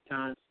Standard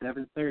Time,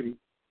 7:30.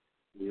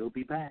 We'll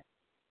be back.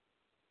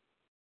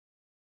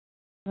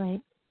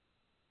 Right.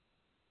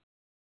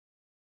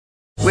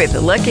 With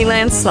the Lucky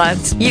Land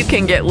Slots, you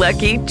can get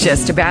lucky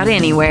just about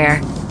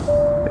anywhere.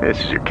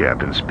 This is your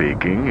captain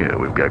speaking.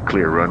 We've got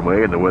clear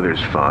runway and the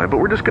weather's fine, but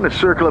we're just going to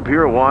circle up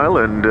here a while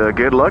and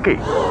get lucky.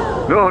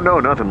 No,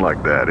 nothing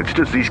like that. It's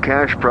just these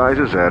cash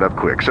prizes add up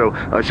quick. So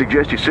I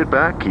suggest you sit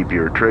back, keep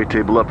your tray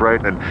table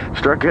upright, and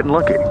start getting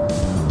lucky.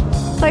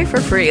 Play for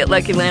free at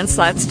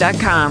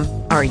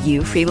LuckyLandSlots.com. Are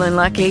you feeling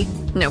lucky?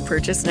 No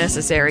purchase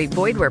necessary.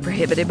 Void where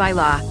prohibited by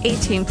law.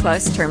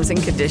 18+ terms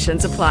and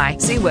conditions apply.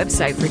 See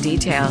website for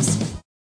details.